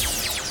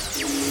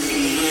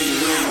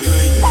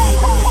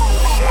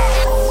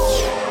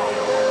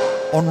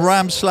 On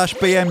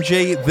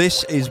Ram/BMG,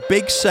 this is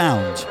Big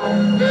Sound.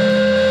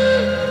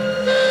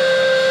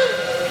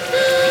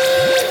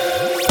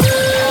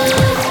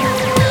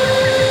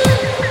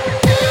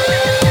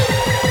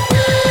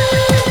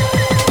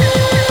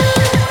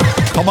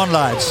 Come on,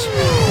 lads.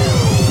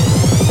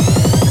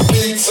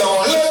 Big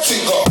Sound, let's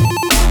go.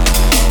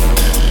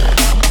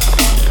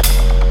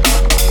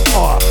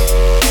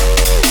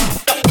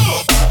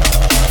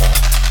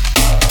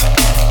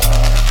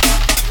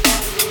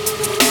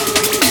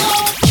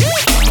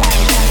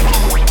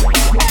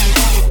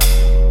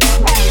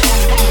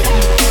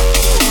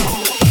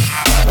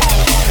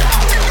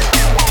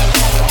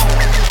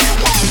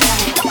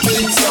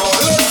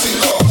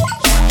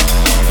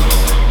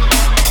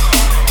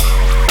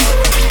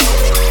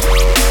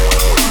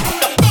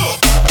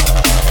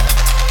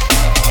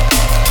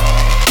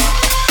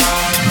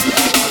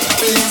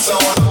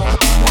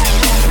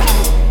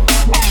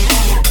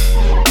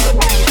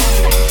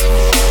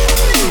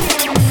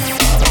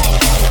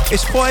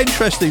 It's quite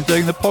interesting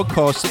doing the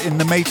podcast in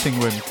the meeting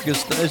room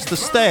because there's the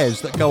stairs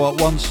that go up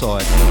one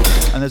side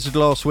and there's a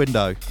glass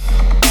window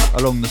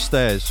along the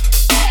stairs.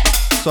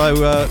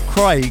 So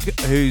Craig,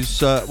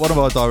 who's one of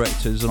our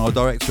directors and our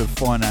director of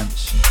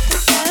finance,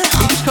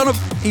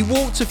 he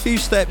walked a few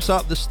steps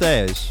up the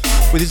stairs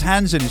with his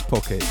hands in his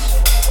pockets,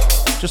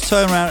 just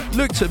turned around,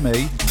 looked at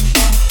me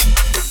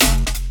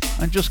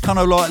and just kind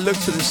of like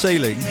looked at the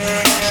ceiling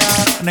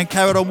and then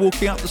carried on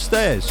walking up the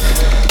stairs.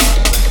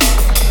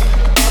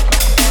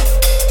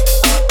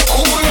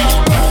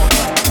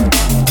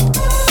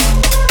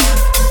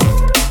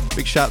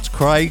 Big shout to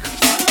Craig.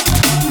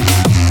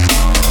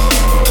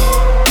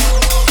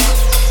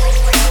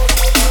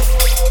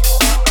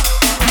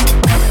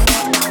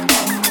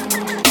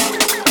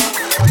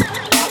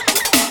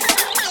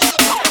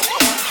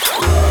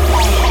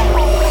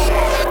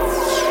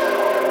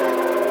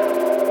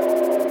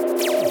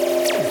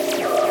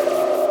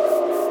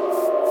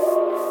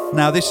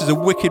 Now this is a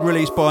wicked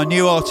release by a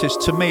new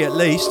artist, to me at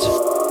least.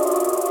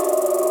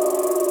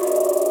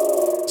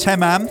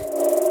 Temam,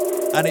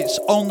 and it's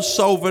on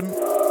Solvent,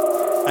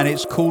 and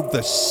it's called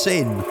The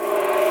Sin.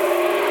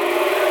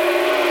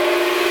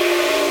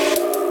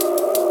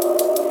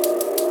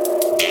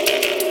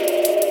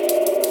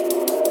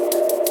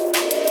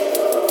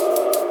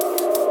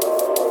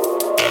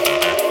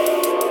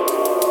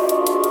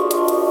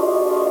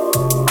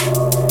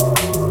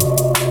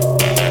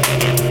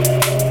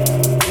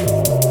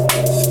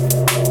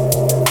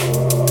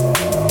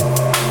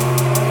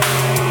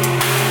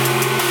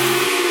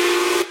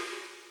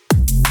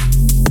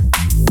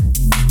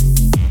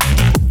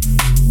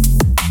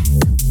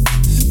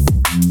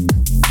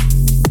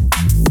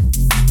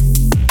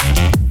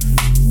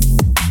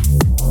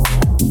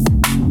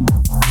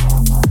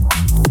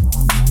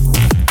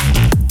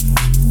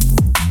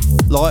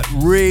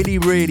 Really,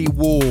 really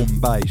warm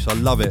bass. I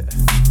love it.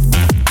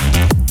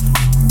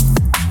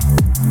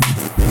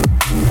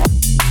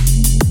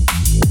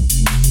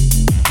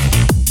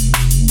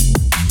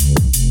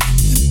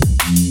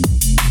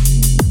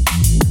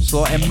 It's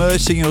like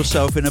immersing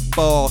yourself in a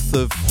bath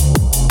of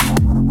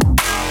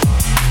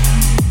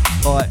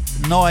like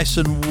nice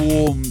and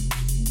warm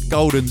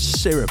golden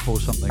syrup or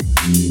something.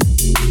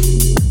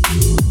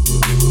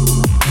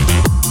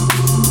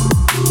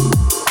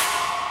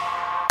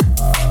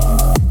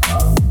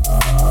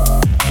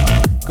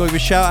 Got to give a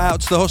shout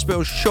out to the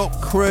Hospital Shop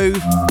crew.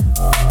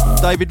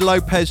 David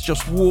Lopez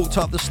just walked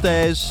up the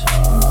stairs.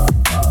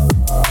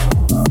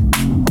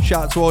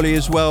 Shout out to Ollie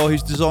as well,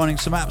 who's designing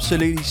some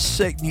absolutely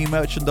sick new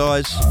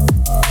merchandise.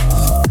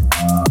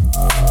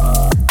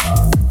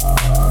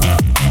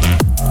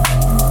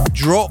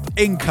 Drop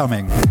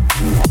incoming.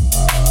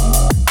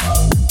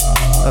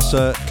 That's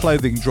a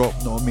clothing drop,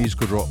 not a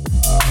musical drop.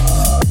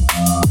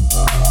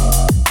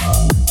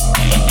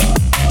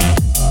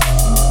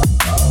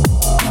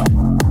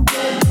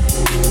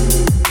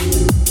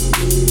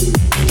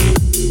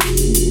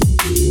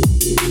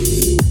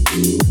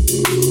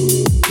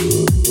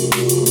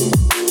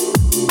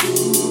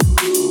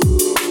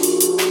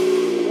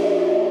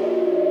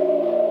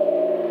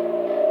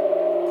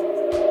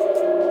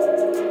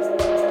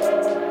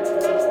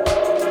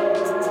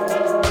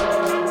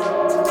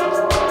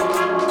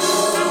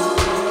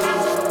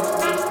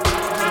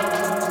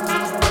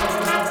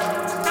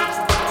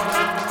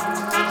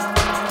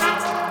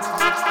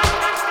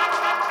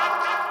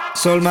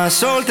 Sold my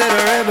soul to the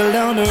rebel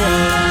down the road.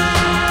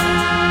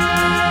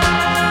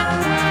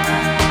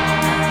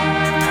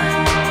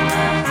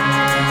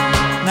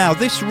 Now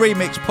this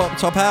remix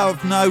popped up out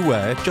of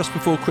nowhere just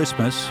before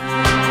Christmas.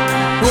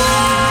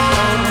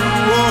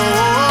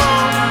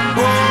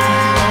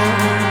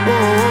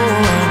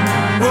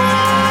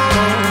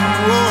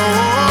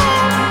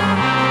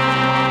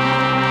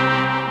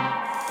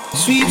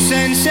 Sweet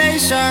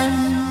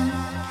sensation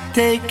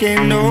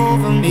taking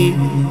over me.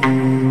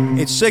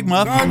 It's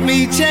Sigma. Got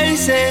me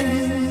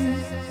chasing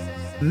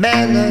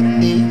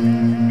melody.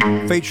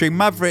 Featuring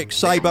Maverick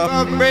Sabre.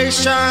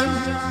 Vibration.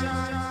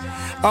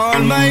 All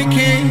my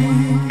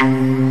kings.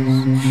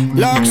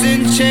 Locks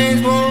and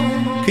chains.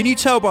 Whoa. Can you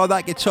tell by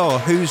that guitar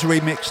who's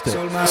remixed it?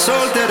 Sold my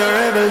soul to the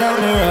rebel down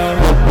the road.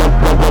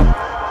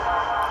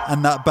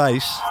 And that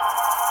bass.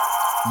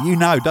 You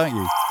know, don't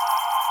you?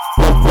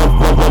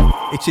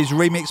 It is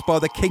remixed by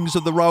the Kings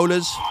of the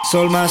Rollers.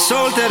 Sold my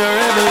soul to the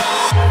rebel.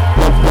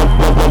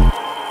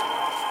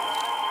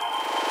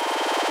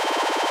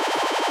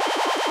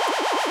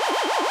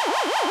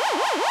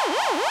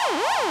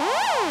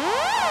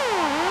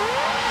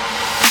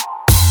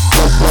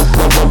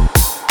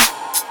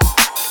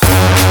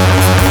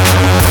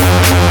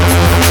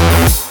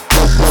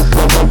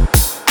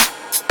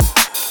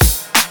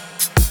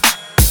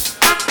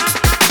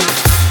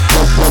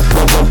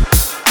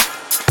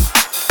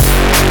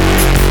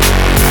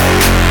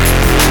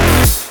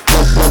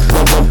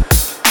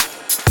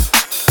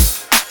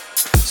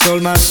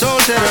 Sold my soul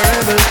to the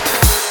rebel.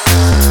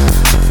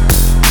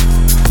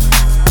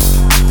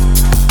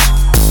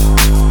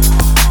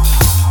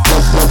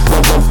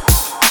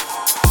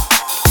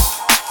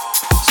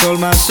 Sold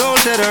my soul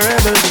to the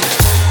rebel.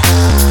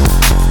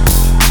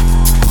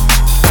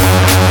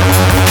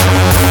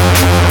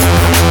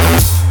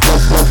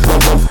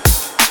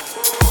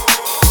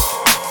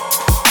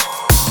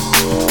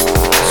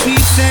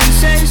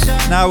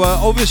 Now,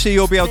 obviously,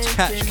 you'll be able to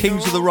catch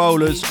Kings of the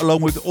Rollers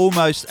along with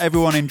almost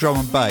everyone in drum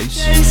and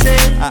bass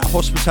at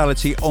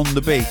Hospitality on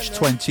the Beach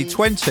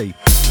 2020.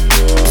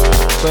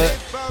 But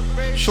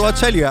shall I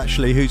tell you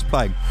actually who's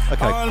playing?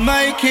 Okay.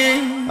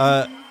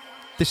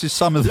 This is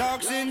some of the...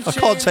 I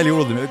can't tell you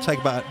all of them. It would take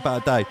about a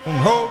day.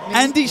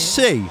 Andy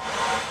C,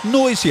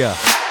 Noisia,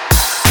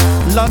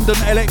 London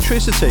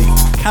Electricity,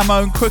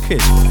 Camo and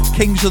Crooked,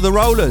 Kings of the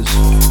Rollers,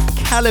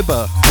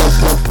 Caliber,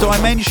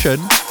 Dimension,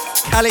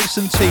 Calix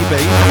and TB,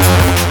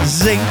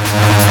 Zinc,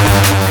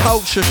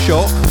 Culture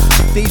Shock,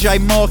 DJ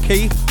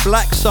Markey,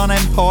 Black Sun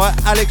Empire,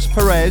 Alex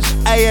Perez,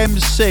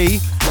 AMC,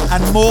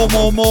 and more.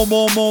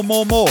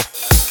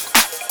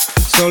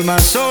 Sold my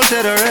soul to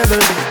the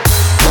rebel.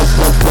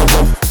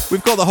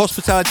 We've got the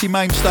Hospitality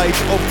main stage,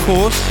 of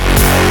course.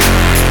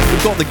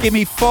 We've got the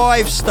Gimme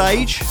 5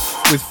 stage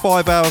with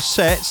 5-hour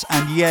sets,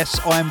 and yes,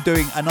 I am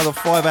doing another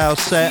 5-hour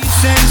set.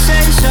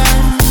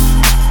 Sensation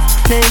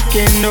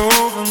taking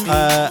over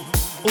me.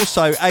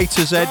 Also, A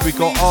to Z, we've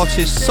got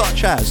artists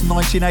such as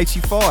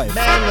 1985,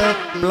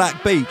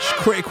 Black Beach,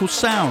 Critical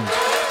Sound,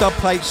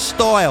 Dubplate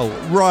Style,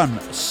 Run,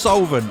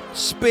 Solvent,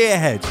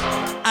 Spearhead,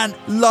 and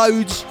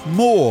loads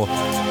more.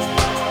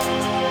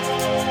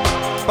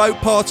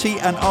 Boat party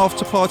and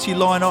after party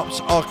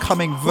lineups are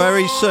coming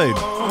very soon.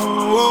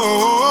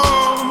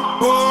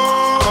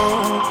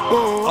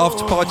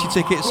 After party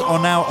tickets are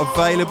now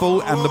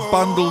available, and the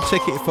bundle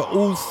ticket for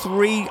all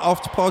 3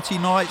 after party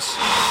nights,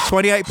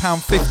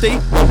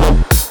 £28.50,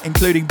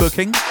 including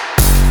booking.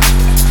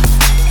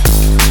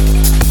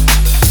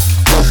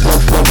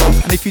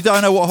 And if you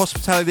don't know what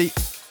Hospitality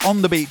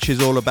on the Beach is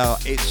all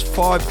about, it's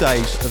 5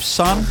 days of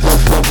sun,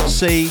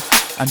 sea,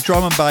 and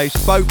drum and bass,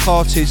 boat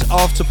parties,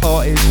 after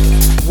parties,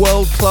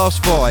 world-class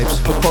vibes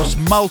across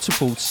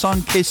multiple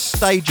sun-kissed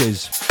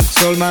stages.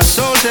 Sold my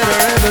soul to the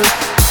rebel.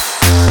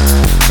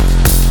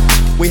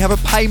 We have a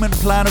payment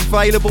plan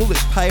available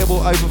that's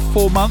payable over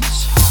 4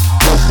 months.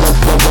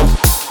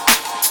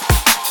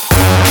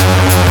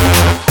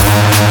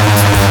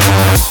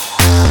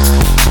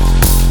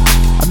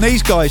 And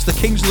these guys, the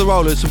Kings of the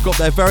Rollers, have got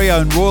their very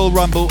own Royal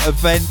Rumble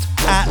event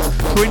at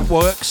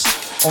Printworks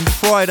on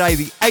Friday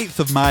the 8th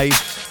of May.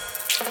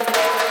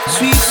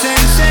 Sweet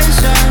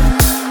sensation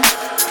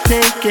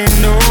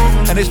taking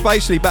over. And it's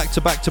basically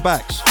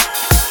back-to-back-to-backs.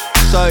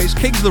 So it's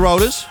Kings of the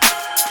Rollers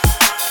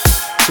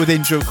with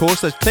Inja, of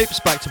course. There's Clips,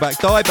 back-to-back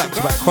Die,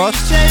 back-to-back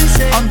Crust,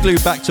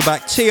 Unglued,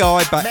 back-to-back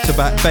TI,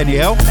 back-to-back Benny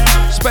L,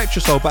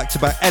 Spectrasol,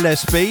 back-to-back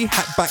LSB,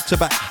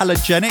 back-to-back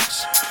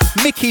Halogenics,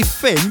 Mickey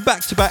Finn,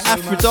 back-to-back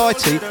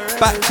Aphrodite,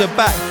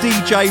 back-to-back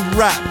DJ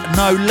Rap,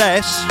 no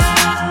less.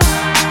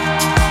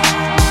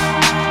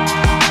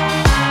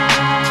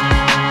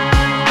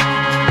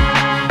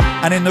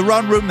 And in the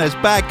run room, there's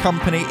Bad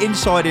Company,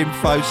 Inside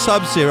Info,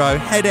 Sub-Zero,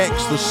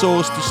 HeadX, The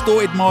Source,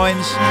 Distorted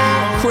Minds,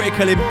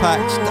 Critical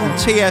Impact, and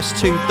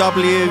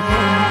TS2W.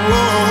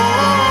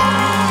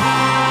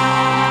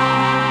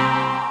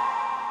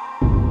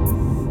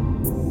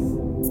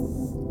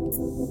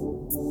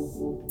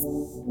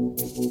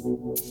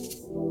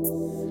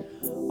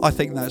 I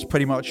think that's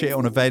pretty much it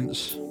on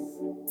events.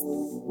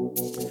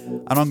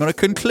 And I'm going to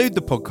conclude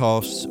the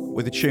podcast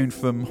with a tune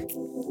from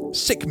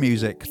Sick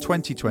Music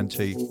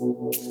 2020.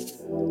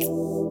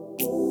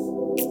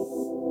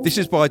 This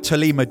is by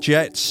Talima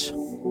Jets.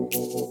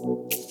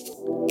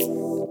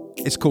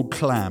 It's called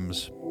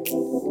Clams.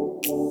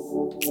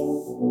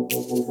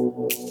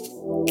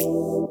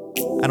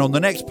 And on the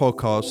next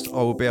podcast, I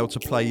will be able to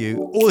play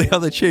you all the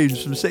other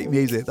tunes from Sick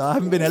Music that I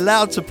haven't been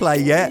allowed to play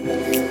yet,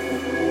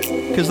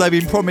 because they've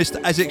been promised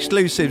as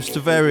exclusives to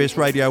various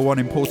Radio 1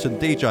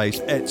 important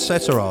DJs,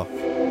 etc.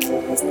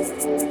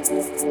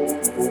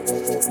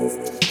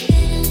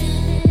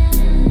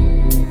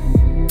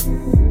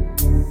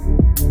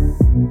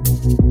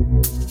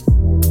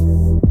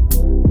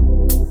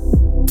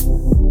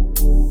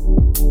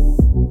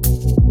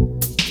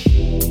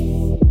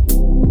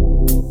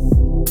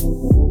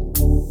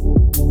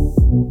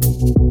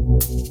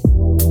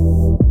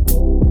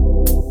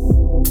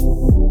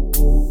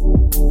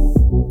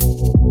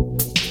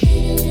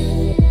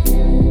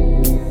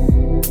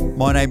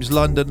 My name's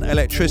London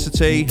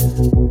Electricity.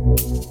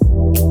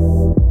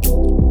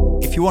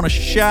 If you want to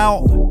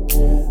shout,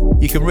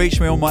 you can reach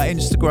me on my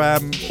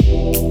Instagram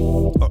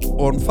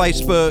or on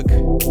Facebook.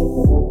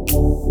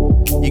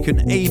 You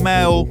can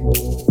email.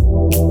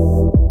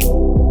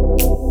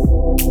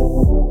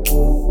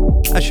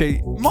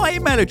 Actually, my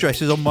email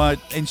address is on my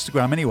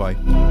Instagram anyway.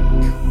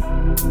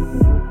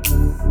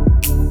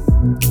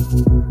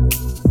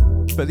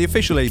 But the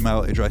official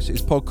email address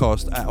is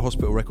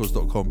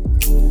podcast@hospitalrecords.com.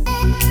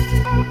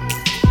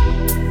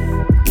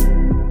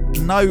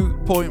 No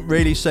point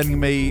really sending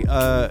me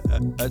a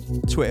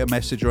Twitter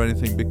message or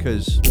anything,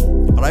 because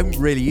I don't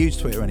really use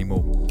Twitter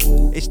anymore.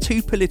 It's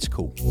too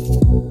political.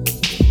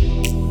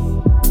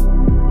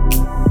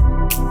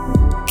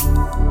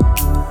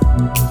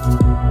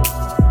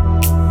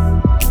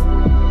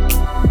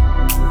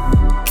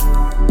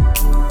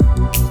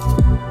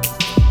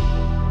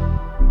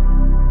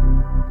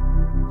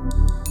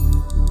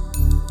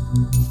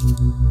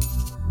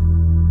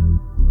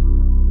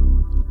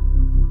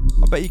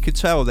 bet you could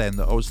tell then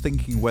that I was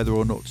thinking whether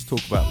or not to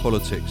talk about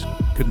politics,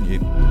 couldn't you?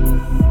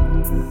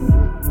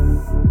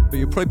 But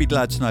you'll probably be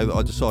glad to know that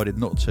I decided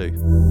not to.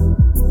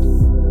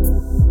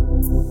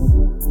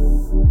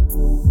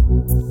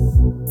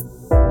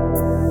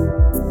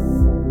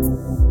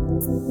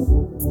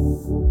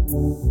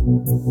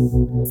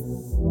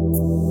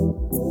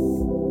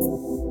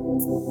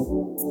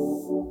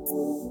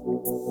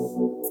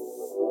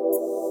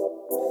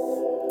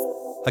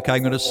 Okay,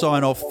 I'm going to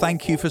sign off.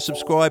 Thank you for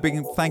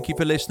subscribing. Thank you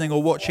for listening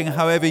or watching,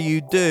 however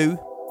you do.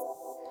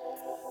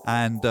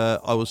 And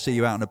I will see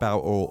you out and about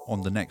or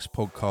on the next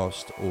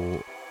podcast,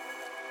 or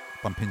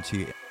bump into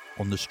you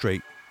on the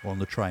street or on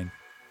the train,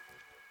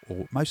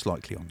 or most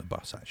likely on the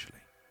bus, actually.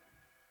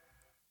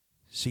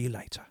 See you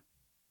later.